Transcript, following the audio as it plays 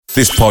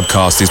This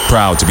podcast is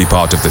proud to be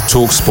part of the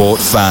TalkSport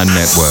Fan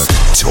Network.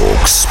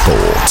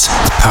 TalkSport.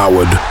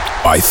 Powered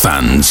by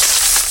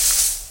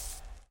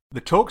fans.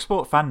 The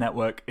TalkSport Fan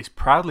Network is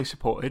proudly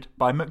supported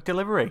by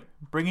McDelivery,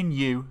 bringing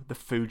you the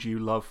food you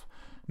love.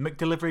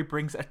 McDelivery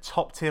brings a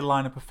top-tier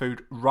lineup of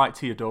food right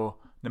to your door.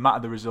 No matter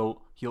the result,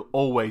 you'll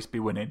always be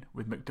winning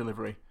with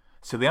McDelivery.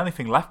 So the only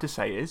thing left to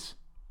say is,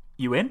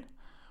 you in?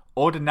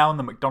 Order now on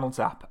the McDonald's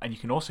app, and you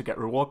can also get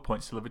reward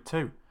points delivered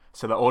too.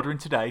 So that ordering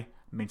today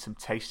means some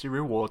tasty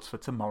rewards for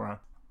tomorrow.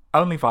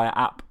 Only via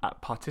app at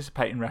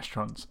participating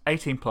restaurants.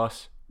 18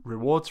 plus.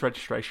 Rewards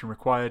registration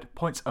required.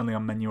 Points only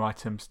on menu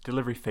items.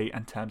 Delivery fee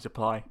and terms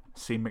apply.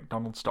 See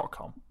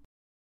mcdonalds.com.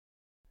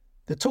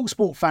 The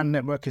TalkSport Fan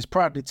Network is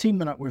proudly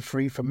teaming up with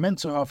Free for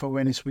Mental Health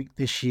Awareness Week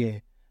this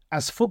year.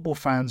 As football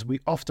fans, we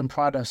often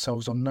pride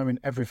ourselves on knowing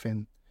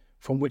everything,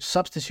 from which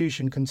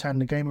substitution can turn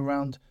the game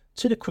around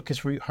to the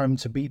quickest route home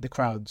to beat the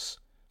crowds.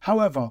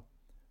 However,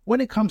 when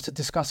it comes to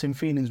discussing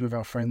feelings with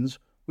our friends,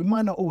 we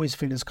might not always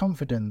feel as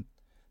confident.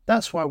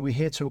 That's why we're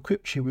here to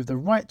equip you with the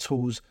right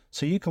tools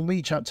so you can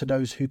reach out to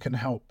those who can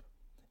help.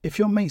 If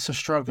your mates are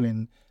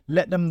struggling,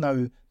 let them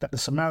know that the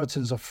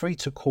Samaritans are free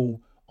to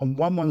call on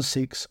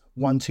 116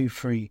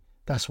 123.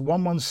 That's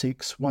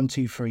 116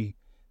 123.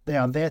 They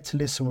are there to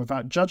listen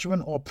without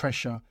judgment or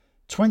pressure,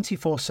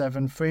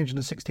 24/7,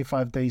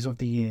 365 days of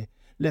the year.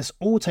 Let's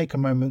all take a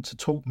moment to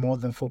talk more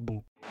than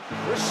football.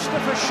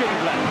 Christopher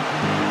Schindler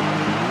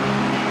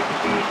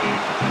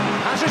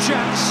has a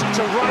chance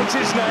to write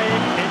his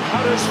name in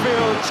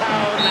Huddersfield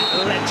Town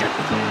legend.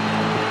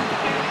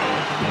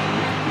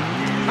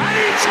 And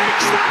he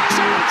takes that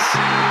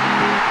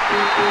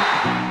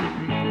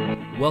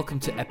chance! Welcome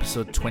to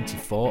episode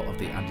 24 of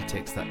the Andy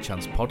Takes That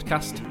Chance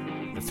podcast.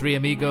 The three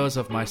amigos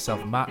of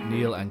myself, Matt,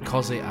 Neil and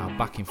Cozzy are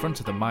back in front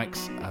of the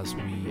mics as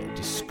we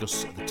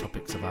discuss the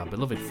topics of our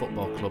beloved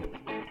football club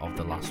of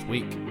the last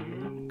week.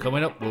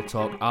 Coming up, we'll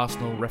talk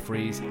Arsenal,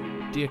 referees,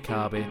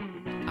 Diakabi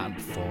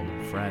and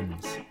fallen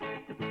friends.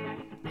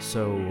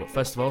 So,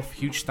 first of all,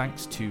 huge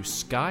thanks to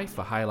Sky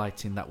for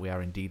highlighting that we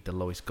are indeed the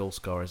lowest goal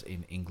scorers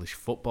in English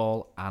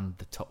football and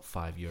the top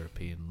 5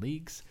 European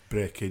leagues.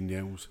 Breaking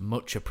news.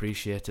 Much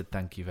appreciated,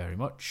 thank you very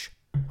much.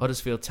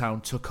 Huddersfield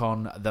Town took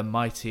on the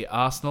mighty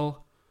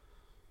Arsenal.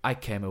 I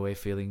came away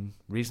feeling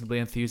reasonably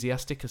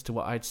enthusiastic as to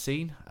what I'd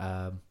seen.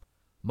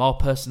 More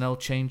personnel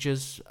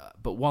changes,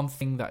 but one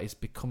thing that is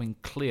becoming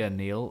clear,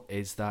 Neil,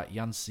 is that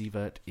Jan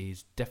Sievert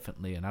is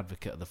definitely an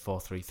advocate of the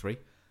 4-3-3,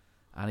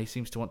 and he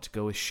seems to want to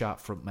go with sharp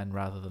front men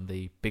rather than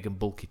the big and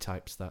bulky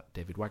types that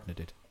David Wagner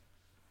did.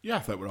 Yeah, I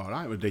thought we were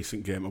alright. It was a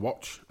decent game to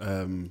watch.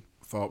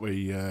 Thought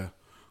we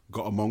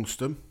got amongst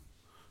them.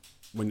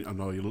 When I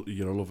know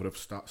you're a lover of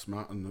stats,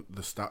 Matt, and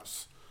the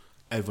stats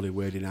heavily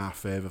weighed in our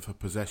favour for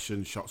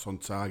possession, shots on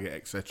target,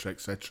 etc.,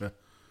 etc.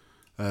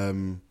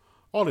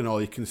 All in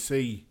all, you can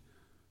see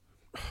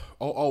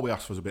all we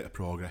asked was a bit of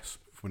progress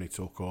when he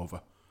took over,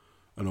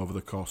 and over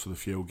the course of the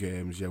few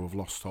games, yeah, we've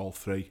lost all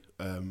three,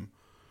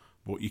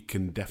 but you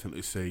can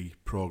definitely see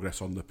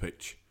progress on the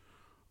pitch,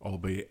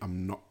 albeit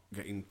I'm not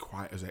getting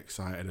quite as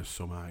excited as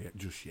some are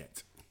just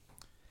yet.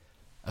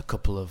 A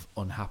couple of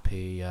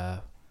unhappy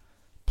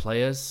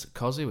players,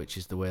 Cozzy, which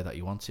is the way that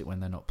you want it when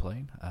they're not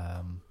playing.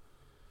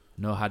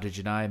 No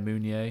Hadjianai,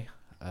 Mounier,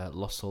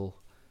 Lossell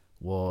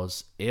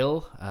was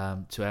ill.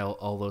 To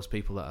all those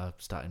people that are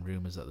starting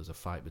rumours that there's a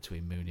fight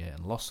between Mounier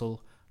and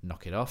Lossell,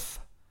 knock it off.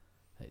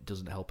 It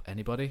doesn't help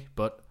anybody.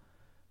 But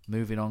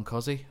moving on,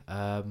 Cozzy.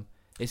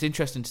 It's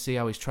interesting to see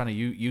how he's trying to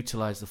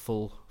utilise the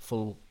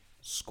full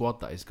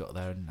squad that he's got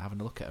there and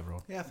having a look at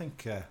everyone. Yeah, I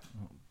think,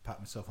 pat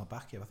myself on the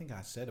back here, I think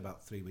I said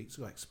about 3 weeks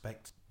ago, I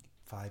expect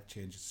 5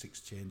 changes,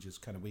 6 changes,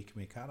 kind of week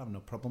in, week out. I have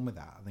no problem with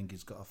that. I think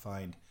he's got to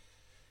find,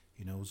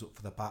 who's up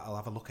for the battle,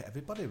 have a look at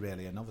everybody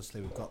really, and obviously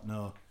we've got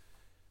no,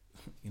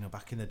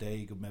 back in the day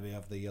you could maybe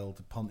have the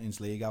old Pontins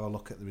League, have a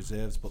look at the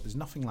reserves, but there's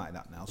nothing like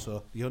that now,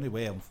 so the only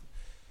way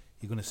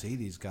you're going to see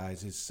these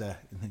guys is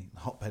in the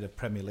hotbed of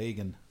Premier League,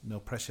 and no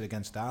pressure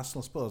against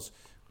Arsenal. I suppose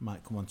we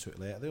might come on to it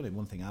later. The only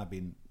one thing I've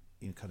been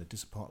kind of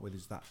disappointed with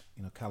is that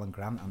Callum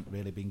Grant hasn't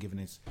really been given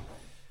his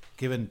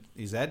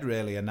head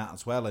really and that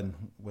as well, and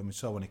when we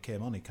saw when he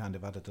came on he kind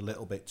of added a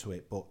little bit to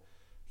it, but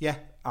yeah,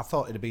 I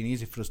thought it'd have been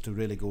easy for us to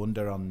really go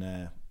under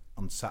on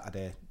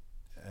Saturday,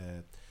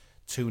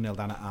 2-0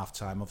 down at half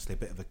time. Obviously a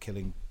bit of a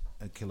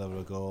killer of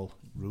a goal,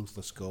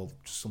 ruthless goal,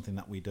 just something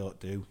that we don't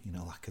do.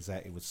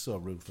 Lacazette was so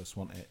ruthless,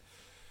 wasn't it?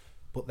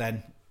 But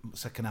then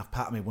second half,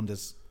 part of me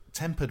wonders,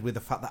 tempered with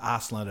the fact that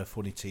Arsenal are a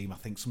funny team. I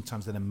think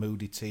sometimes they're a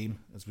moody team,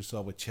 as we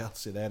saw with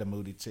Chelsea. They're a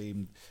moody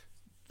team,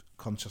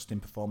 contrasting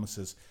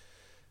performances,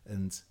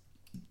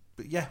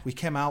 but yeah, we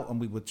came out and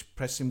we were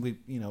pressing with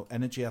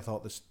energy. I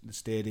thought the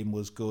stadium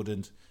was good,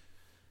 and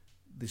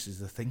this is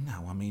the thing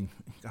now. I mean,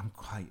 I'm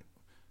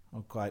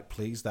quite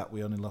pleased that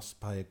we only lost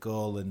by a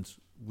goal, and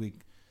we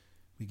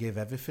gave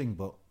everything,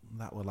 but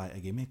that were like a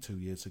gimme 2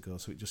 years ago.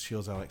 So it just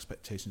shows our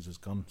expectations has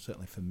gone.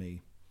 Certainly for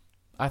me.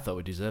 I thought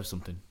we deserved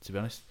something, to be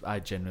honest. I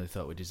genuinely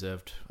thought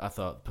I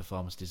thought the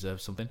performance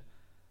deserved something.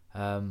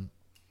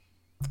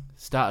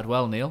 Started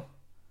well, Neil.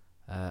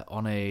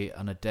 On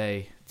a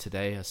day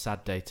today, a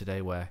sad day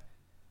today, where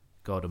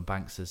Gordon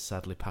Banks has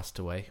sadly passed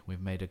away.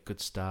 We've made a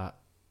good start.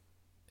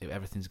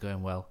 Everything's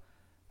going well,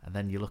 and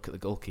then you look at the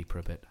goalkeeper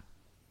a bit.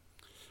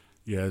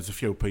 Yeah, there's a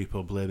few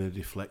people blaming a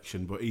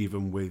deflection, but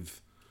even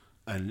with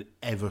an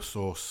ever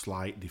so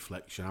slight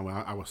deflection,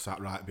 I was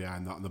sat right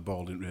behind that, and the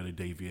ball didn't really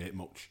deviate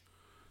much.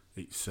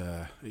 It's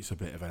a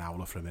bit of an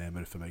howler from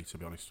Eamon for me, to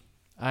be honest.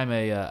 I'm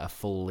a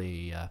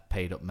fully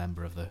paid up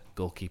member of the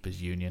Goalkeepers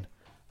Union.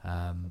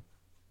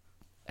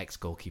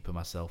 Ex-goalkeeper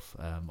myself,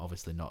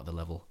 obviously not at the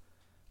level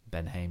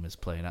Ben Hamer's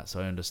playing at,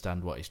 so I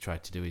understand what he's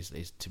tried to do.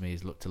 To me,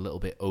 he's looked a little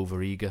bit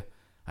over-eager,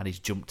 and he's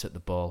jumped at the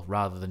ball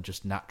rather than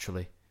just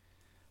naturally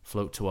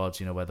float towards,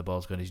 where the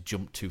ball's going. He's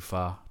jumped too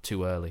far,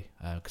 too early,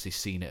 because he's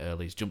seen it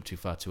early. He's jumped too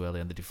far, too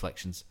early, and the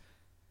deflections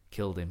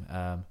killed him.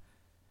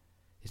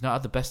 He's not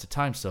had the best of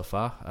times so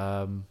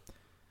far.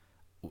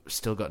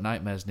 Still got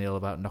nightmares, Neil,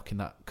 about knocking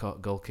that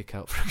goal kick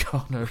out for a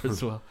corner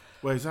as well.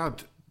 Well, he's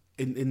had,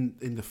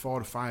 in the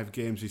 4 or 5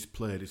 games he's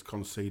played, he's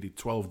conceded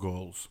 12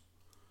 goals.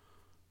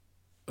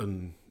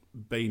 And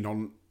being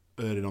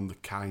erring on the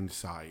kind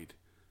side,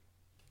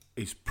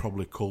 he's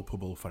probably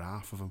culpable for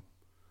half of them.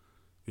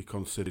 He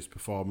considered his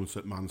performance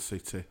at Man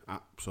City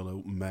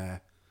absolute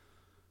mare.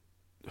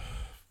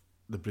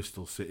 The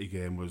Bristol City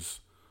game was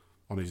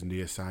on his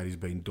near side. He's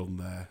been done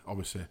there.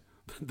 Obviously,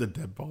 the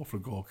dead ball for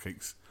goal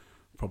kicks,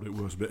 probably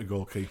the worst bit of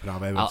goalkeeping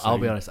I've ever seen. I'll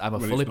be honest, I'm a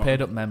fully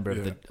paid up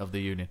member of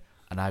the union,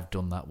 and I've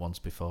done that once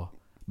before.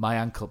 My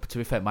ankle, to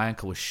be fair, my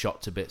ankle was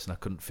shot to bits and I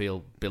couldn't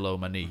feel below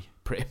my knee,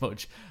 pretty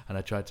much. And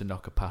I tried to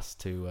knock a pass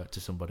to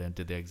somebody and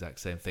did the exact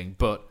same thing.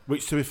 But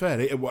which, to be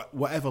fair, at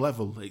whatever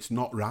level, it's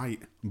not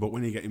right. But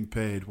when you're getting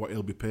paid, what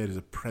he'll be paid as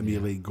a Premier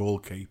League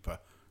goalkeeper,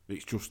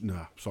 it's just,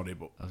 sorry,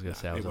 but... I was going to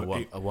say, I was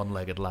a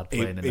one-legged lad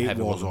playing in the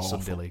Heavyweight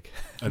Sunday League.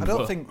 I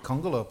don't think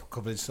Congolo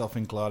covered himself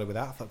in glory with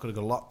that. I thought it could have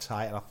got a lot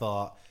tighter. I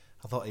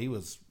thought he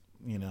was...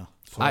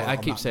 I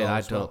keep saying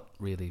I don't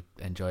really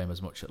enjoy him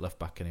as much at left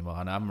back anymore,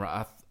 and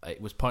it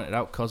was pointed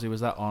out, Cosy,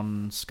 was that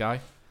on Sky,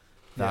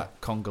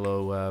 that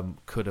Congolo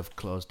could have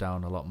closed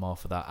down a lot more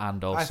for that,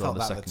 and also I thought the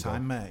that second at the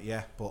time, mate.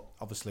 Yeah, but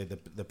obviously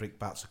the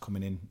brickbats are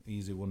coming in,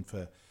 easy one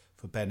for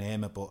Ben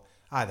Hamer. But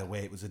either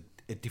way, it was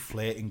a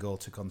deflating goal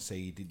to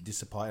concede. It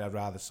disappointed. I'd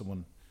rather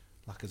someone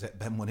like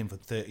Ben went in for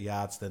 30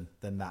 yards than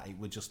that. It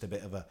was just a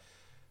bit of a.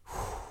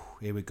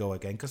 Here we go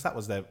again, because that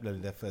was really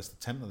their first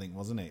attempt, I think,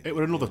 wasn't it? It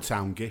was another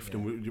town gift,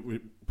 and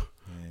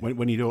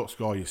when you don't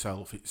score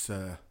yourself, it's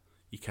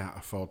you can't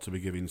afford to be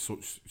giving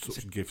such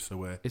gifts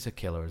away. It's a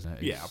killer, isn't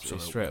it? Yeah,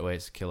 absolutely. Straight away,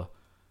 it's a killer.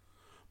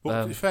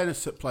 But in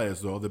fairness to players,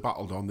 though, they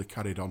battled on, they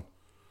carried on,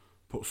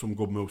 put some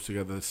good moves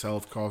together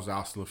themselves, caused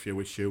Arsenal a few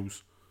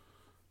issues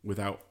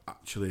without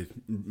actually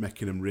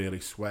making them really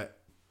sweat.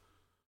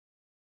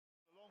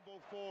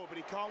 But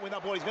he can't win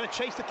that ball. He's going to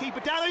chase the keeper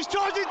down. He's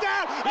charged it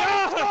down.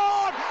 He's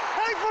scored.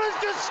 Hayford has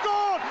just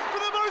scored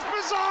for the most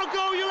bizarre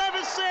goal you'll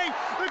ever see.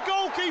 The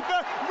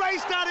goalkeeper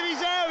raced out of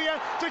his area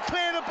to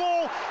clear the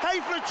ball.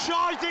 Hayford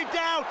charged it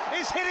down.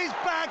 It's hit his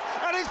back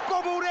and it's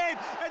bobbled in.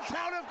 And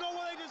Town have got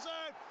what they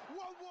deserve.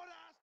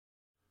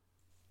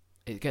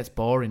 It gets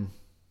boring,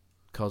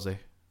 Cosy.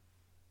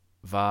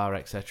 VAR,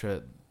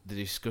 etc. The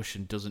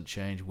discussion doesn't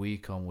change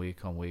week on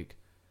week on week.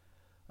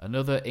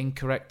 Another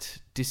incorrect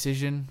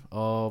decision,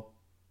 or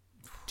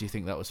do you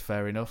think that was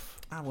fair enough?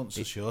 I wasn't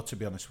so sure, to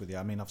be honest with you.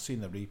 I mean, I've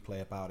seen the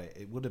replay about it.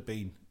 It would have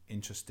been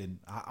interesting.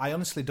 I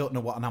honestly don't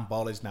know what an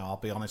handball is now, I'll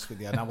be honest with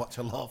you. And I watch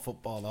a lot of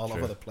football all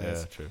over the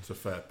place. Yeah, true. It's a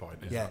fair point,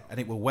 isn't it? And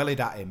it were wellied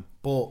at him.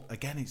 But,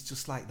 again, it's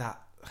just like that.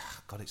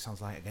 God, it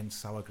sounds like against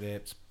sour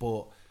grapes.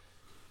 But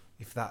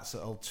if that's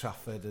at Old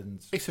Trafford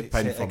and it's a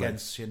pen for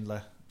against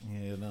Schindler,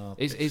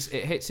 it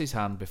hits his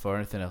hand before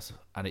anything else,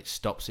 and it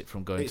stops it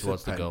from going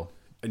towards the goal.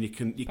 And you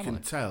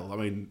can tell. I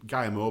mean,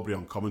 Guy Mowbray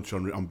on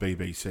commentary on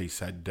BBC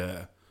said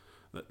that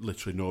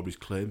literally nobody's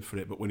claimed for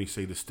it, but when you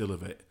see the still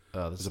of it,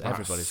 there's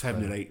about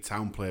 7 or 8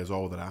 Town players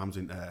all their arms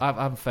in there.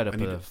 I'm fed up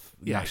of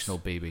national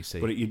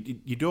BBC. But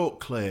you don't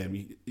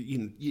claim.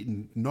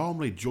 You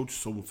normally judge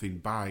something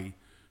by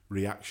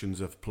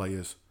reactions of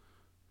players,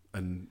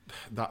 and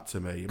that to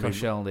me,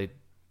 Koscielny,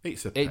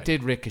 it's a pen. It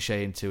did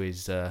ricochet into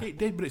his. It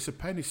did, but it's a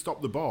pen. He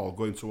stopped the ball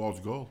going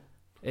towards goal.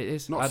 It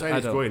is not saying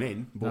it's going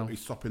in, but he's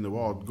stopping the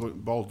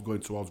ball going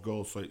towards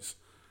goal. So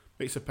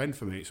it's a pen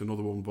for me. It's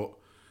another one, but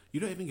you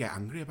don't even get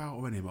angry about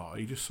them anymore.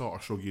 You just sort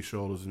of shrug your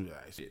shoulders and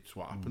it's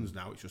what happens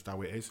now. It's just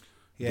how it is.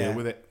 Deal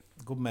with it.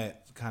 Good mate,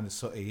 kind of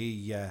Sutty.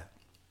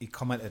 He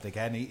commented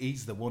again.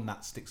 He's the one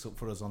that sticks up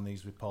for us on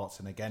these reports,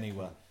 and again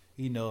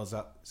he knows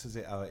that says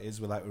it how it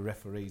is. We're like with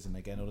referees, and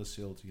again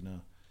Huddersfield,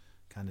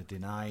 kind of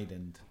denied.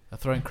 And I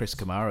throw in Chris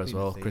Kamara as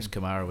well. Chris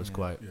Kamara was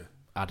quite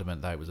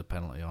adamant that it was a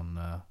penalty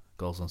on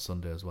Goals on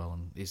Sunday as well,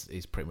 and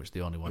he's pretty much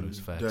the only one who's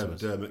fair to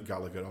us. Dermot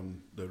Gallagher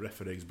on the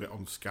referee's bit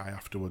on Sky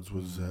afterwards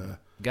was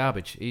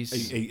garbage.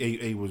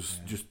 He was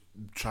just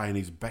trying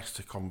his best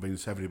to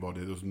convince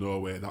everybody there's no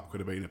way that could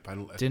have been a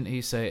penalty. Didn't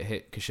he say it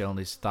hit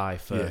Koscielny's thigh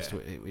first,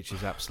 which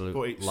is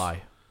absolute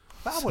lie?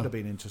 That would have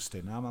been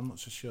interesting. I'm not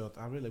so sure.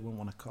 I really wouldn't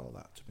want to call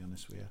that, to be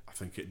honest with you. I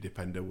think it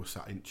depends who was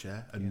sat in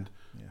chair, and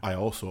Yeah. I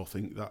also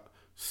think that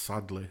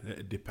sadly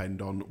it'd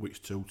depend on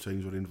which two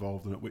teams were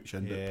involved and at which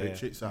end of the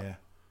pitch it's at.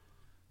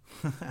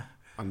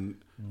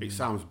 And it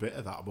sounds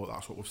bitter that, but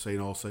that's what we've seen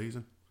all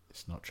season.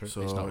 It's not true.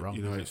 So it's not wrong.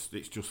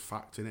 it's just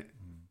fact, innit?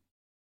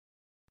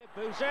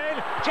 Moves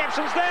in,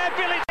 Jepson's there,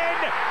 Billy's in,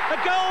 a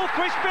goal,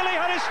 Chris Billy,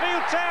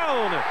 Huddersfield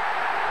Town.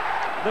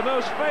 The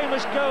most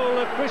famous goal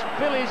of Chris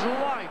Billy's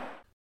life.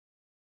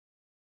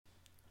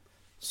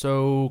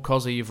 So,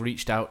 Cozzy, you've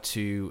reached out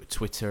to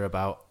Twitter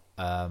about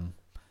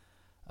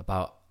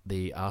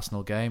the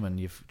Arsenal game, and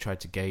you've tried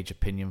to gauge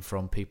opinion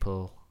from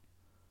people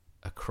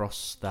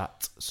across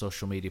that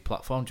social media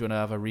platform. Do you want to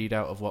have a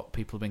readout of what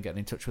people have been getting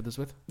in touch with us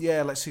with?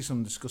 Yeah, let's see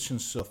some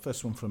discussions. So,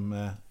 first one from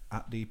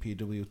at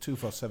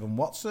DPW247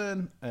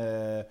 Watson.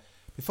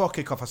 Before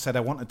kick-off, I said I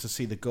wanted to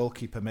see the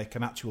goalkeeper make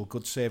an actual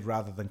good save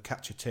rather than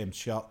catch a tame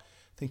shot.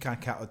 I think I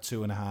counted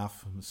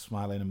 2.5,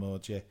 smiling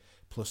emoji,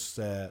 plus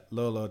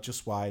Lolo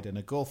just wide and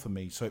a goal for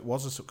me. So it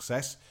was a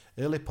success.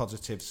 Early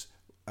positives,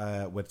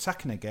 we're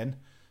attacking again.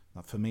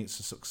 For me, it's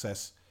a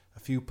success. A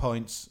few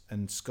points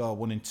and score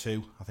 1 and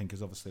 2, I think,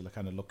 is obviously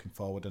kind of looking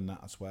forward in that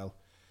as well.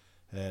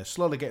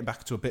 Slowly getting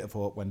back to a bit of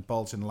hope when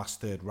ball's in the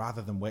last third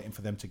rather than waiting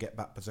for them to get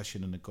back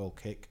possession and a goal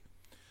kick.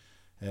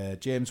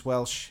 James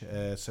Welsh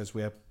says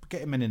we are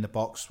getting men in the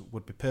box,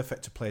 would be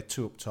perfect to play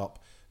 2 up top.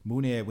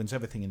 Mounier wins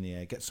everything in the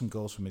air, gets some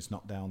goals from his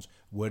knockdowns,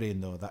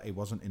 worrying though that he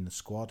wasn't in the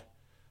squad.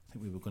 I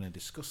think we were going to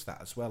discuss that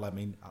as well. I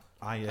mean,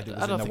 I heard it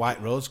was in the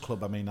White Rose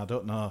Club. I mean, I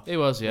don't know. He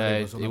was,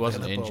 yeah. He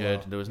wasn't unavailable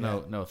injured. or- There was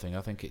no thing.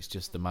 I think it's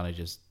just the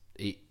manager's...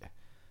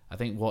 I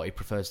think what he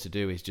prefers to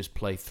do is just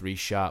play 3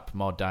 sharp,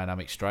 more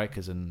dynamic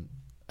strikers, and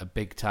a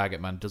big target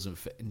man doesn't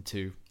fit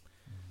into...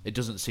 It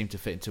doesn't seem to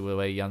fit into the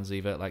way Jan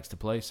Zivert likes to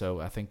play,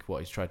 so I think what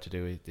he's tried to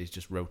do is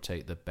just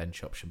rotate the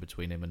bench option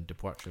between him and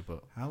Dupoitre,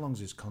 but How long's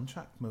his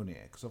contract, Mounier?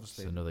 Because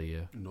obviously, it's another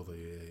year. Another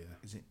year, yeah.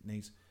 is it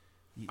needs...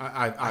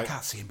 I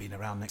can't see him being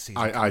around next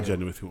season. I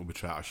genuinely think we'll be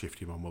trying to shift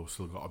him on. We've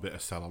still got a bit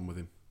of sell on with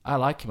him. I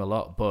like him a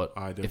lot, but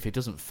I do. if he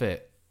doesn't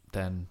fit,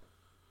 then...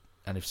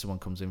 And if someone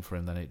comes in for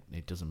him, then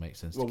it doesn't make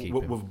sense to keep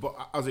him. But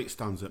as it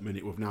stands at the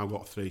minute, we've now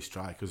got 3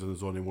 strikers and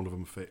there's only one of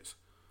them fits.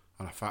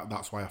 And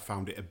that's why I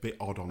found it a bit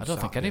odd on I don't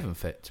think Saturday. any of them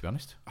fit, to be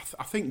honest.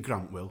 I think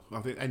Grant will. I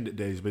think end of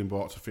the day he's been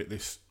bought to fit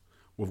this.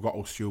 We've got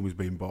to assume he's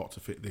been bought to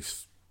fit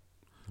this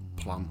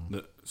plan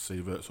that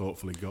Sievert's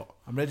hopefully got.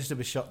 I'm ready to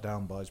be shot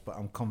down, boys, but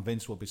I'm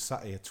convinced we'll be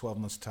sat here 12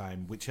 months'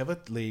 time, whichever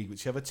league,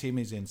 whichever team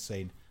he's in,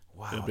 saying,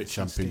 wow, It'll be this is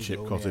Championship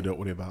Steve because they Rooney. don't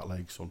worry about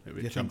legs, son. It'll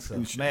be You think so?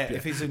 Championship. Mate, yeah.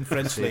 if he's in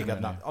French See league,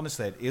 him,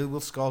 honestly, he will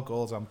score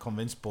goals, I'm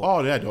convinced, but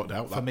Oh, yeah, don't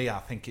doubt that. for me, I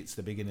think it's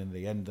the beginning of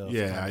the end. Of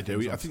Yeah, I do.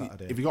 things I on think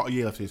Saturday. if you got a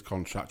year left in his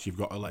contract, you've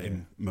got to let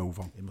him move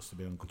on. He must have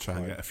been on good Try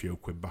and form. get a few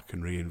quid back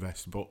and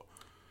reinvest. But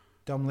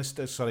Dom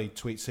Lister,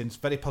 tweets in,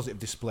 very positive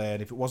display,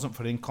 and if it wasn't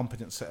for an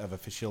incompetent set of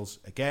officials,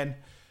 again,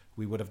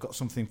 we would have got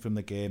something from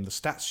the game. The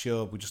stats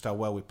show just how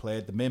well we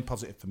played. The main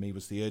positive for me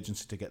was the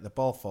urgency to get the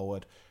ball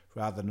forward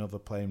rather than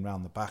overplaying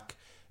round the back.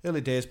 Early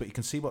days, but you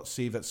can see what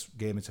Sievert's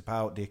game is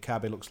about.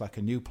 Diakabe looks like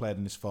a new player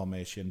in this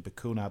formation.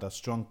 Bakun had a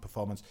strong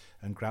performance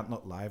and Grant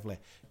looked lively.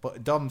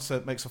 But Dom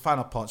makes a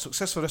final point.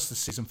 Success for the rest of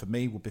the season for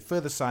me will be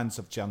further signs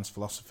of Jan's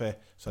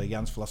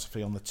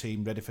philosophy on the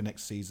team, ready for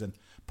next season.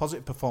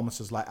 Positive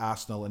performances like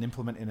Arsenal and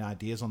implementing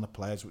ideas on the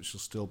players, which will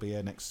still be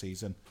here next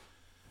season.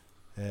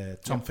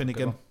 Tom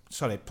Finnegan,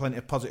 plenty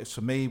of positives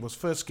for me. Was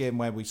first game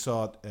where we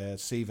saw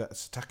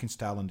Sievert's attacking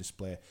style on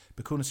display.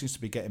 Bakuna seems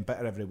to be getting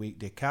better every week.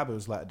 Diakabe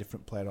was like a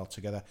different player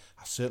altogether.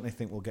 I certainly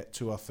think we'll get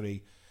 2 or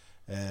 3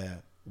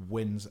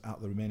 wins out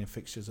of the remaining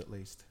fixtures at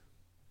least.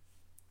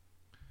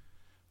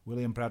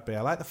 William Bradbury,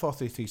 I like the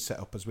 4-3-3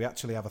 setup as we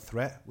actually have a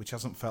threat, which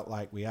hasn't felt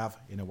like we have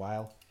in a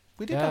while.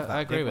 We did have that.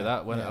 I agree didn't with we?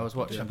 that. When Yeah, I was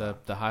we did watching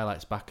have the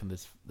highlights back, and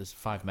there's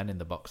 5 men in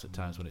the box at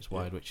times when it's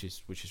wide, which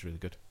is really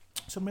good.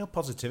 Some real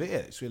positivity.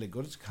 It's really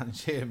good. It's kind of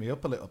cheering me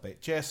up a little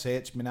bit.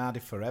 JSH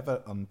Minardi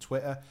Forever on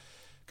Twitter.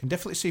 Can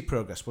definitely see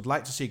progress. Would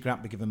like to see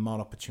Grant be given more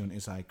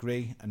opportunities, I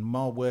agree, and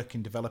more work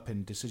in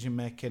developing decision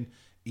making.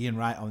 Ian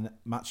Wright on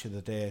Match of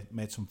the Day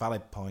made some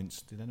valid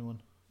points. Did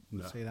anyone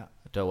see that?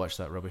 I don't watch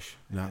that rubbish.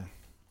 no,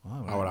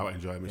 Wow, I would out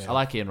enjoy myself. I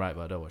like Ian Wright,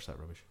 but I don't watch that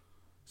rubbish.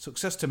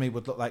 Success to me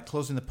would look like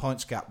closing the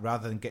points gap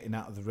rather than getting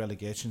out of the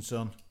relegation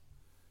zone.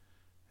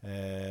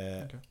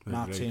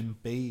 Martin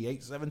B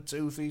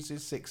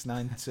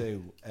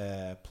 8723692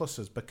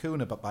 pluses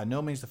Bakuna, but by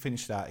no means the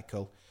finished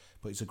article.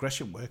 But his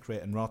aggression, work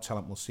rate, and raw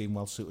talent will seem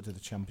well suited to the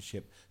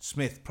Championship.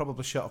 Smith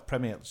probably short of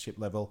Premier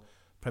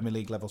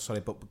League level,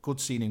 but good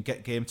seeing him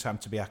get game time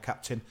to be our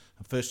captain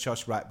and first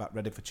choice right back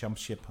ready for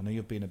Championship. I know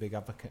you've been a big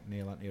advocate,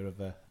 Neil, aren't you, of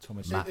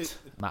Thomas?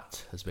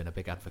 Matt has been a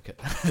big advocate.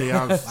 He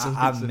has.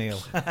 And Neil.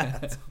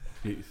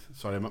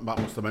 Sorry, Matt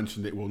must have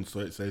mentioned it once, so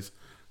it says.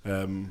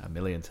 A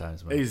million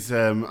times, man. He's.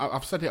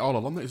 I've said it all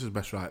along that he's his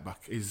best right back.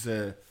 He's.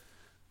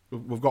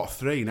 We've got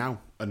 3 now,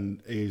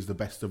 and he's the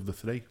best of the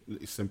 3.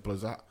 It's simple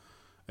as that.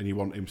 And you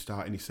want him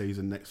starting his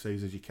season next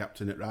season as your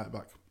captain at right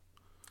back.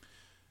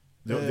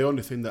 The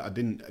only thing that I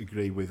didn't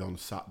agree with on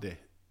Saturday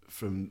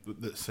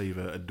that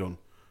Seaver had done,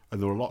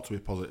 and there were a lot to be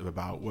positive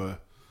about, were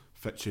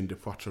fetching De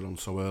Poitre on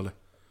so early.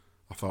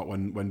 I thought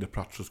when De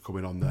Poitre's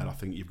coming on there, I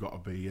think you've got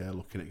to be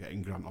looking at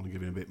getting Grant on and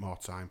giving him a bit more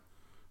time.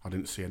 I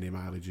didn't see any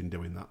mileage in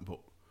doing that, but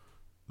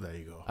there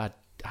you go.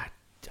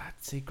 I'd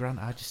see Grant.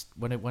 I just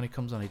when he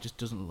comes on, he just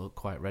doesn't look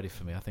quite ready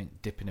for me. I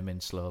think dipping him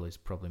in slowly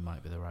probably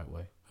might be the right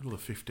way. Another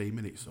 15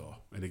 minutes though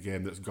in a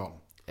game that's gone.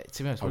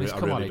 To be honest, when he's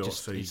come on,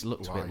 he's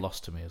looked a bit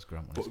lost to me as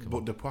Grant.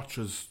 But De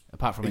Poitre's,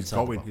 apart from he's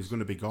going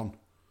to be gone.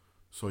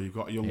 So you've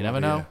got a young. You never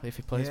know if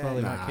he plays well.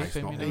 He might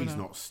keep him. He's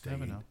not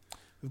staying.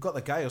 We've got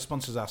the guy who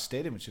sponsors our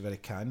stadium, which is very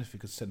kind. If you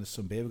could send us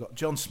some beer, we've got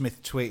John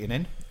Smith tweeting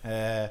in.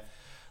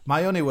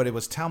 My only worry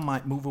was Town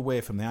might move away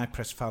from the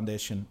iPress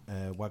foundation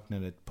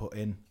Wagner had put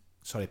in.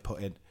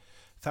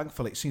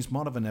 Thankfully, it seems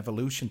more of an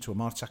evolution to a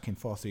more attacking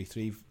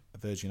 4-3-3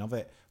 version of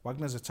it.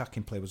 Wagner's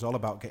attacking play was all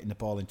about getting the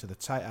ball into the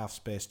tight half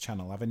space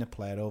channel, having a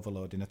player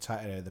overload in a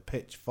tight area of the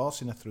pitch,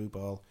 forcing a through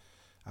ball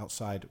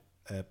outside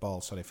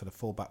for the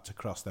full-back to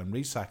cross, then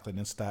recycling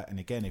and starting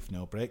again if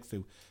no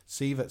breakthrough.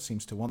 Sievert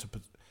seems to want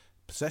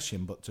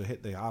possession, but to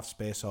hit the half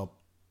space or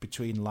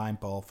between line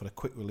ball for a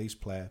quick release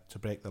player to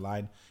break the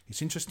line.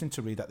 It's interesting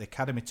to read that the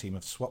academy team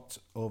have swapped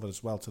over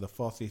as well to the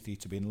 4-3-3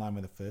 to be in line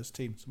with the first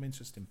team. Some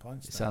interesting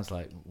points. It sounds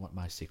like what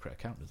my secret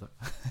account is. That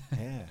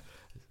yeah.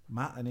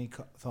 Matt, any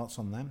thoughts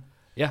on them?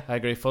 Yeah, I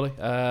agree fully.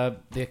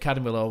 The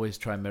academy will always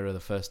try and mirror the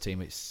first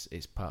team. It's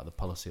part of the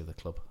policy of the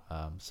club.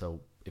 So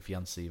if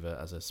Jan Sievert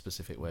has a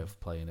specific way of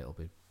playing, it'll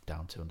be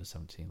down to under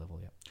 17 level.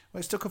 Yeah. Well,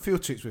 it's took a few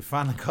tweets. We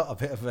finally got a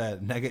bit of a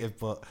negative,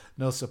 but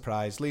no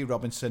surprise. Lee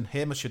Robinson,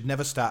 Hamer should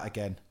never start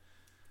again.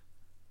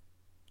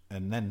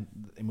 And then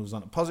he moves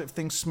on to positive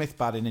things. Smith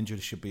bad in injury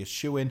should be a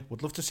shoe-in.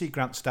 Would love to see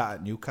Grant start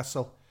at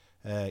Newcastle.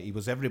 He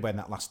was everywhere in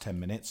that last 10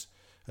 minutes.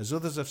 As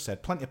others have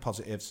said, plenty of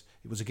positives.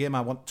 It was a game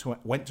I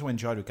went to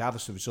enjoy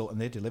regardless of the result,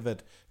 and they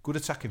delivered. Good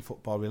attacking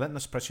football,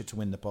 relentless pressure to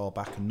win the ball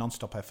back, and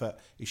non-stop effort.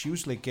 It's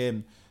usually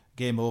game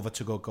over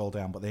to go goal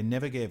down, but they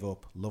never gave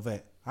up. Love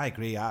it. I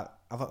agree. I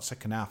thought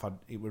second half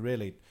it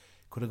really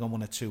could have gone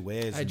one or two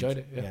ways. I enjoyed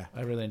it. Yeah,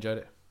 I really enjoyed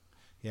it.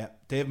 Yeah,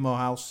 Dave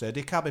Morehouse,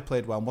 Diakabi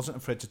played well and wasn't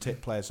afraid to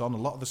take players on. A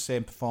lot of the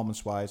same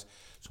performance-wise.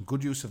 Some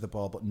good use of the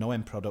ball, but no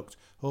end product.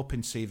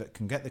 Hoping Sievert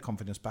can get the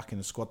confidence back in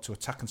the squad to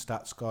attack and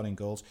start scoring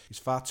goals. It's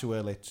far too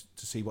early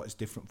to see what is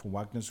different from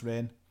Wagner's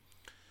reign.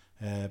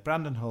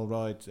 Brandon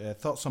Holroyd,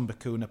 thoughts on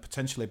Bacuna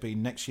potentially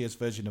being next year's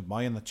version of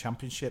Moy in the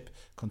Championship,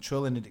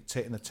 controlling and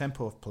dictating the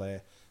tempo of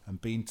play and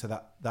being to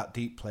that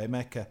deep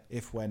playmaker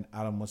if when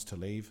Aaron was to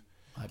leave.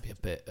 Might be a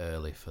bit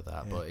early for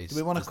that, but do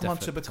we want to come on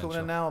to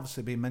Bacuna now?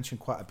 Obviously, being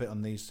mentioned quite a bit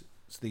on these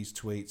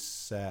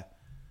tweets.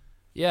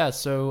 Yeah,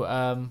 so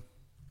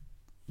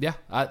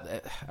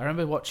I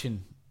remember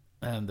watching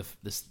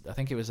this. I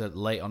think it was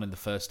late on in the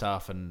first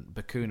half, and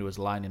Bacuna was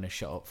lining a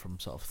shot up from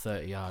sort of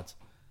 30 yards,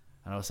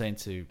 and I was saying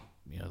to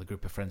the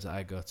group of friends that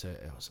I go to,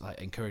 I was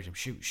like, encourage him,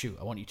 shoot,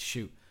 I want you to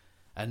shoot,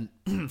 and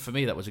for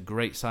me that was a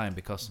great sign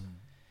because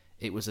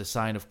it was a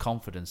sign of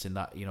confidence in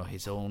that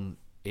his own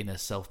inner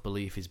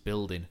self-belief is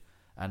building.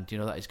 And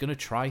that he's going to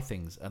try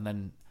things. And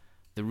then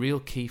the real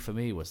key for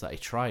me was that he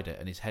tried it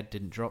and his head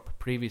didn't drop.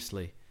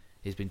 Previously,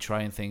 he's been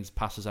trying things,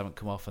 passes haven't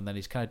come off, and then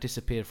he's kind of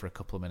disappeared for a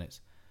couple of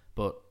minutes.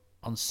 But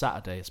on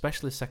Saturday,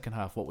 especially the second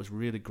half, what was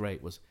really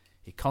great was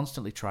he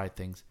constantly tried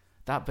things.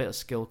 That bit of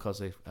skill,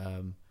 cause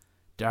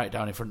right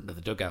down in front of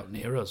the dugout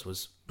near us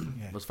was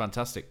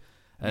fantastic.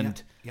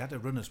 And he had a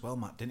run as well,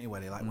 Matt, didn't he? Where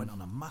he went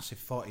on a massive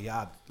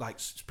 40-yard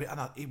sprint.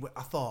 And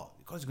I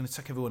thought, God, he's going to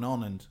take everyone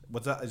on. And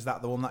is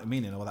that the one that you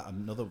mean, or was that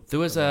another? There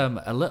was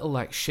a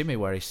little shimmy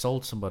where he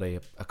sold somebody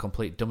a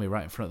complete dummy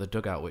right in front of the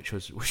dugout, which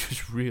was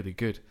really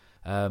good.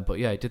 But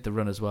yeah, he did the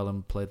run as well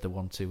and played the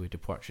 1-2 with De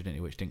Poitre, didn't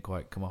he? Which didn't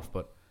quite come off.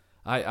 But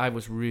I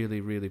was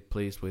really, really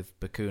pleased with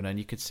Bacuna, and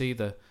you could see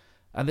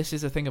and this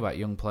is the thing about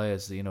young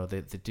players, they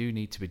do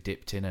need to be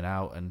dipped in and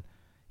out, and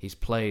he's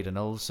played, and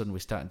all of a sudden we're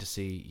starting to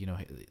see,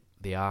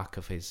 the arc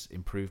of his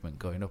improvement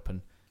going up,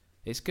 and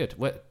it's good.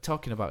 We're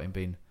talking about him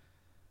being,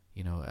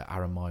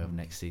 Aaron Moy of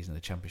next season in the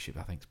Championship.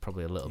 I think it's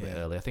probably a little bit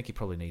early. I think he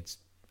probably needs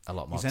a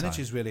lot more time. His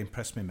energy's really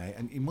impressed me, mate,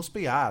 and it must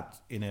be hard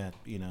in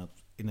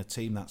a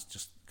team that's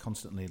just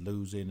constantly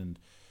losing and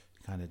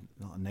kind of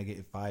not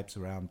negative vibes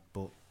around.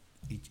 But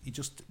he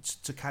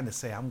just to kind of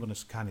say, I'm going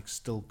to kind of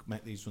still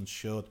make these runs,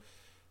 showed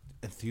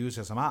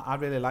enthusiasm. I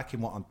really like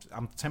him.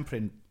 I'm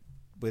tempering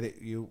with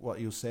it, what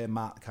you say,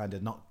 Matt, kind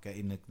of not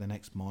getting the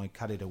next Moy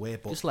carried away,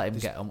 but just let him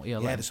get on.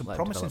 There's some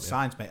promising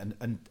signs, mate.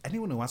 And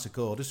anyone who has a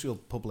go,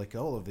 Huddersfield public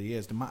all over the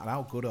years, no matter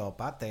how good or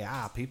bad they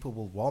are, people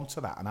will warm to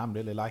that. And I'm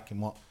really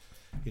liking what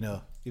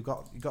you've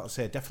got to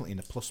say, definitely in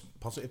the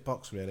positive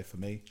box, really, for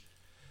me.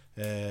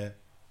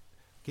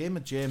 Game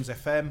of James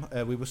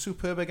FM. We were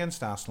superb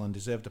against Arsenal and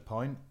deserved a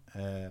point.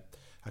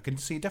 I can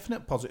see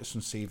definite positives from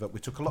Sievert.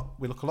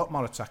 We look a lot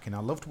more attacking. I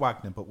loved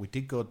Wagner, but we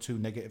did go too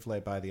negatively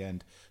by the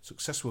end.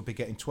 Success will be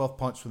getting 12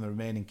 points from the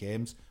remaining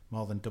games,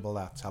 more than double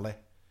our tally.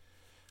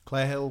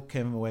 Clare Hill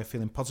came away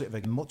feeling positive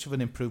again. Much of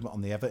an improvement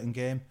on the Everton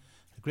game.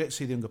 Great to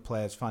see the younger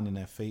players finding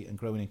their feet and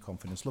growing in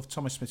confidence. Love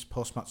Tommy Smith's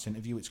post-match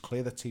interview. It's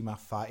clear the team are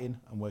fighting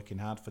and working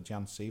hard for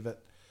Jan Sievert.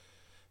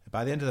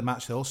 By the end of the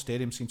match, the whole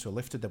stadium seemed to have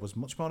lifted. There was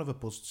much more of a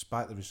buzz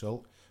despite the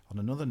result. On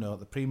another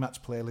note, the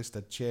pre-match playlist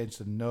had changed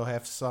to No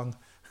Hef song.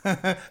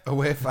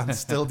 Away fans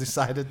still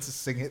decided to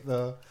sing it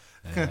though.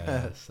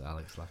 Yes,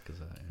 Alex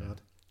Lacazette. Yeah.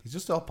 He's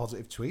just all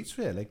positive tweets,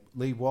 really.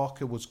 Lee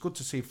Walker was good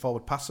to see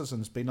forward passes and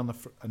has been on the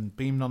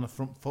beamed on the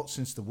front foot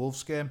since the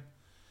Wolves game.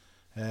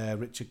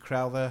 Richard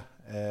Crowther,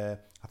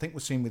 I think we're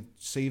seeing with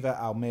Sievert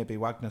how maybe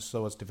Wagner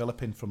saw us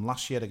developing from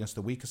last year against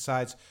the weaker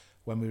sides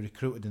when we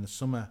recruited in the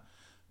summer.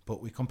 But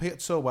we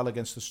competed so well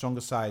against the stronger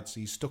sides.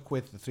 He stuck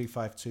with the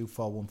 3-5-2,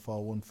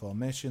 4-1-4-1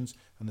 formations,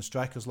 and the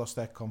strikers lost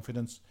their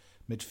confidence.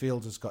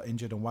 Midfielders got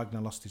injured and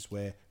Wagner lost his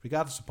way.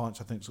 Regardless of points,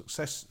 I think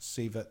success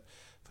Sievert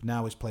for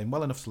now is playing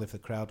well enough to lift the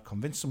crowd,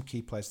 convince some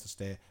key players to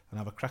stay, and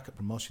have a crack at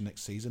promotion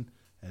next season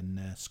and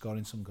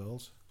scoring some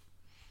goals.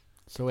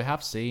 So we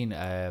have seen,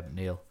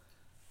 Neil,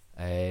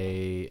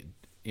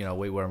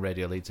 we were on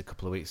Radio Leeds a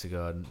couple of weeks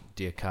ago, and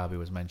Diakabi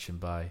was mentioned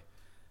by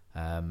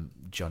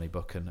Johnny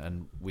Buchan,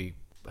 and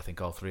I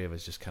think all three of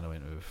us just kind of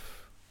went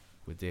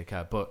with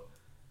Diakabi. But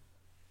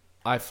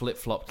I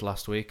flip-flopped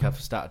last week. I've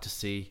started to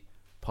see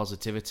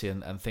positivity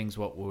and things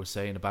what we were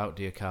saying about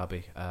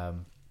Diakabi,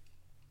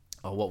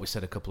 or what we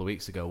said a couple of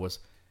weeks ago was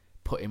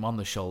put him on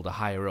the shoulder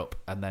higher up,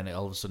 and then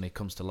all of a sudden he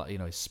comes to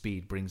his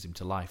speed brings him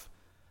to life,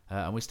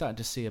 and we're starting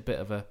to see a bit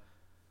of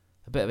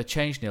a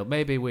change, Neil.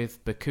 Maybe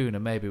with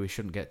Bacuna, maybe we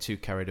shouldn't get too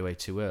carried away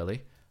too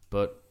early,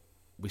 but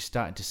we're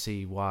starting to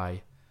see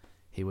why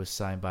he was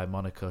signed by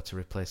Monaco to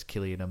replace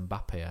Kylian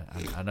Mbappe.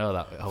 And I know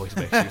that always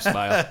makes you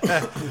smile.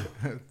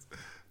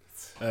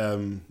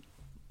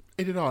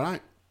 He did all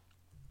right.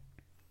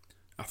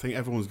 I think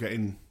everyone's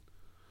getting...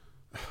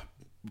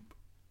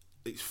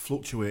 It's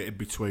fluctuated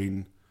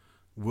between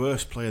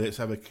worst player that's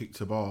ever kicked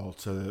a ball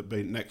to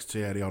being next to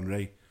Thierry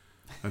Henry,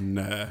 and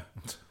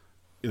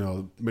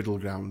middle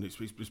ground.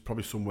 It's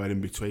probably somewhere in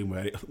between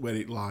where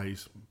it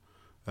lies.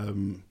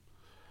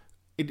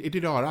 He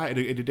did all right.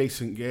 He did a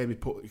decent game. He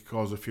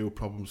caused a few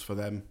problems for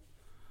them.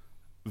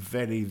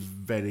 Very,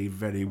 very,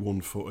 very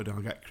one-footed.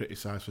 I'll get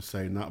criticised for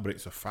saying that, but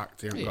it's a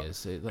fact. He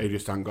just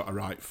hasn't got a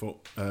right foot.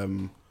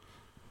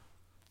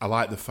 I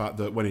like the fact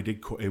that when he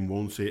did cut in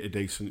once, he hit a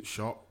decent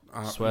shot.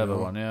 Swerver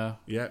one, yeah.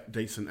 Yeah,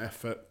 decent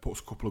effort. Puts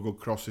a couple of good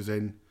crosses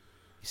in.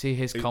 You see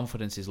his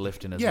confidence is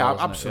lifting as well.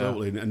 Yeah,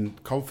 absolutely. Yeah.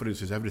 And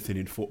confidence is everything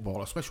in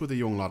football, especially with a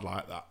young lad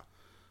like that.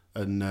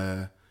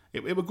 And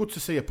it was good to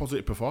see a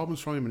positive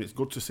performance from him, and it's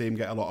good to see him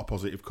get a lot of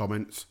positive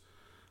comments.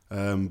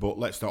 But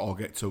let's not all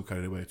get too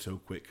carried away too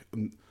quick.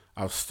 And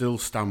I'll still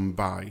stand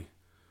by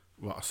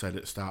what I said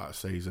at the start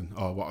of the season,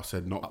 or what I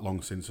said not that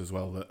long since as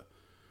well, that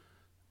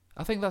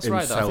I think that's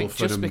right. I think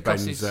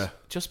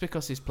just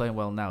because he's playing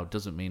well now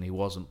doesn't mean he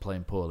wasn't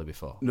playing poorly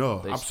before.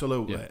 No,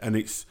 absolutely. Yeah. And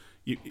it's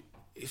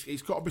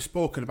got to be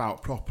spoken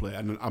about properly.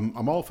 And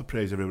I'm all for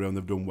praise everyone.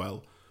 They've done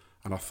well.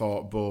 And I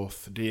thought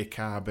both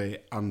Diakabi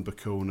and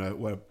Bacuna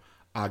were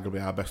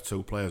arguably our best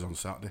two players on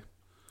Saturday.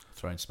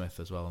 Throwing Smith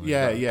as well.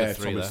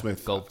 Tommy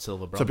Smith. Gold,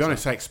 silver, bronze. To be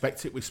honest, I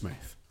expect it with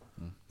Smith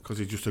because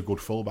he's just a good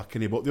fullback,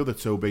 isn't he? But the other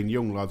two being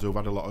young lads who've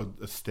had a lot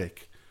of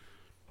stick,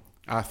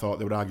 I thought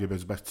they were arguably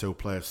his best two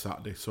players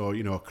Saturday. So,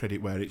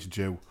 credit where it's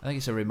due. I think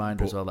it's a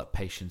reminder as well that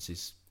patience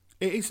is...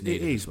 It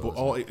is, but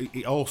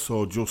it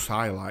also just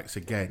highlights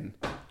again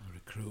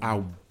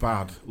how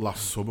bad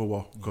last summer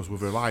was, because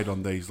we've relied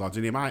on these lads.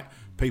 And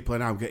people are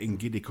now getting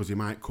giddy because he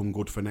might come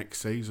good for next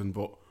season,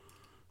 but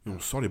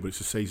sorry, but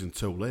it's a season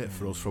too late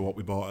for us for what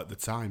we bought at the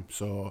time.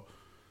 So,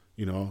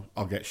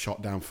 I'll get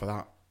shot down for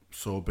that.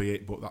 So be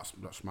it, but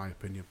that's my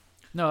opinion.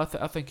 No,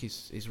 I think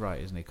he's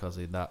right, isn't he? Because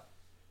in that,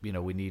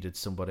 we needed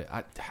somebody.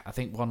 I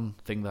think one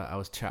thing that I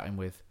was chatting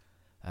with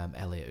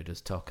Elliot, who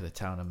does Talk of the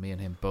Town, and me and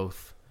him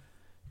both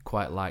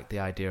quite liked the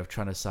idea of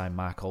trying to sign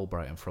Mark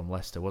Albrighton from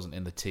Leicester. Wasn't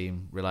in the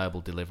team, reliable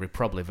delivery,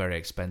 probably very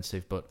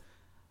expensive, but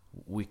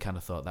we kind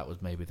of thought that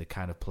was maybe the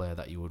kind of player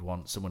that you would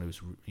want, someone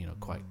who's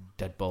quite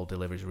dead ball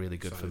deliveries, really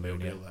good for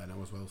Mooney.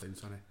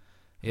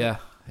 Yeah,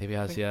 if he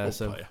has, yeah.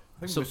 So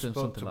I think we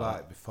spoke about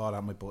it before,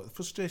 haven't we? But the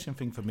frustration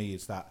thing for me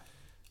is that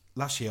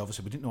last year,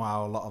 obviously, we didn't know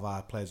how a lot of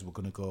our players were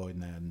going to go in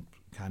there, and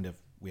kind of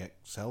we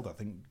excelled. I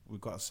think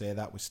we've got to say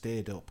that we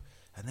stayed up,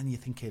 and then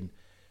you're thinking,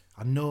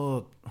 I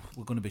know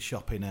we're going to be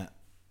shopping at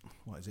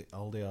what is it,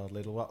 Aldi or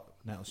Lidl? What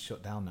now? It's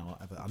shut down now.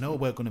 Whatever. I know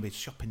we're going to be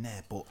shopping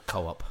there, but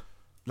Co-op.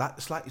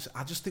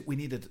 I just think we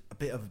needed a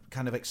bit of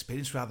kind of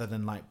experience rather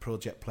than like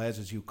project players,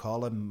 as you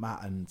call them,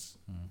 Matt. And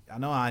I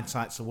know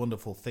hindsight's a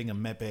wonderful thing,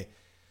 and maybe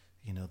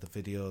the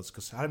videos,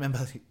 because I remember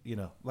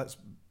let's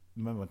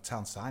remember when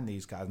Town signed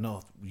these guys.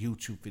 No,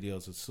 YouTube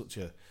videos are such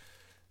a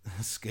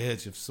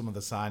scourge of some of the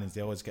signings.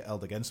 They always get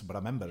held against them. But I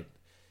remember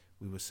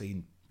we were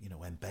seeing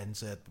when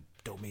Benza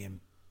dummy and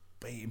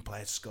beating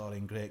players,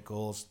 scoring great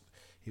goals.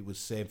 It was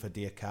same for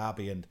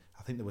Diakabi, and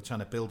I think they were trying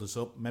to build us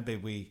up.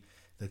 Maybe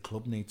the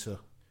club need to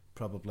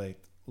probably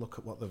look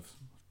at what they've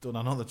done.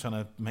 I know they're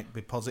trying to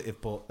be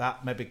positive, but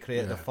that maybe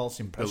created a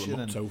false impression.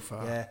 And so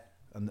far. Yeah,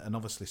 and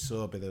obviously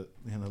so be the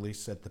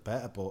least said the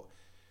better. But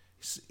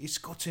it's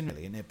gutting,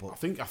 really, isn't it? But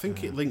I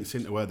think it links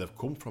into where they've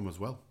come from as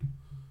well.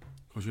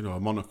 Because,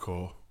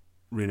 Monaco,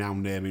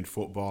 renowned name in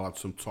football, had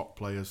some top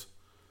players.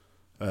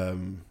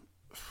 And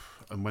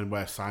when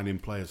we're signing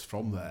players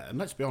from there, and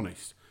let's be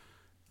honest,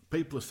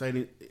 people are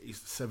saying it's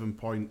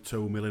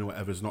 7.2 million or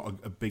whatever is not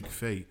a big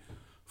fee.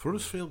 For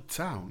Huddersfield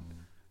Town,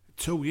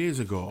 2 years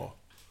ago,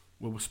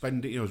 we were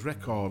spending, his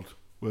record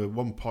were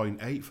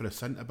 1.8 for a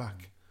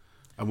centre-back.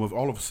 And with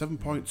all of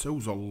 7.2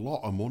 is a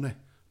lot of money.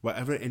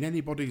 Whatever, in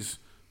anybody's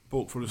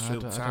book for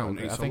Huddersfield Town,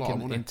 it's a lot of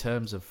money. In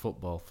terms of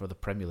football, for the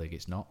Premier League,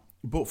 it's not.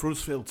 But for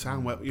Huddersfield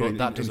Town, but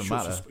that doesn't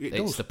matter.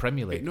 It's the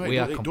Premier League. We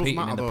are competing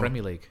in the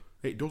Premier League.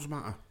 It does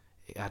matter.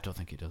 I don't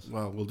think it does.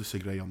 Well, we'll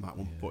disagree on that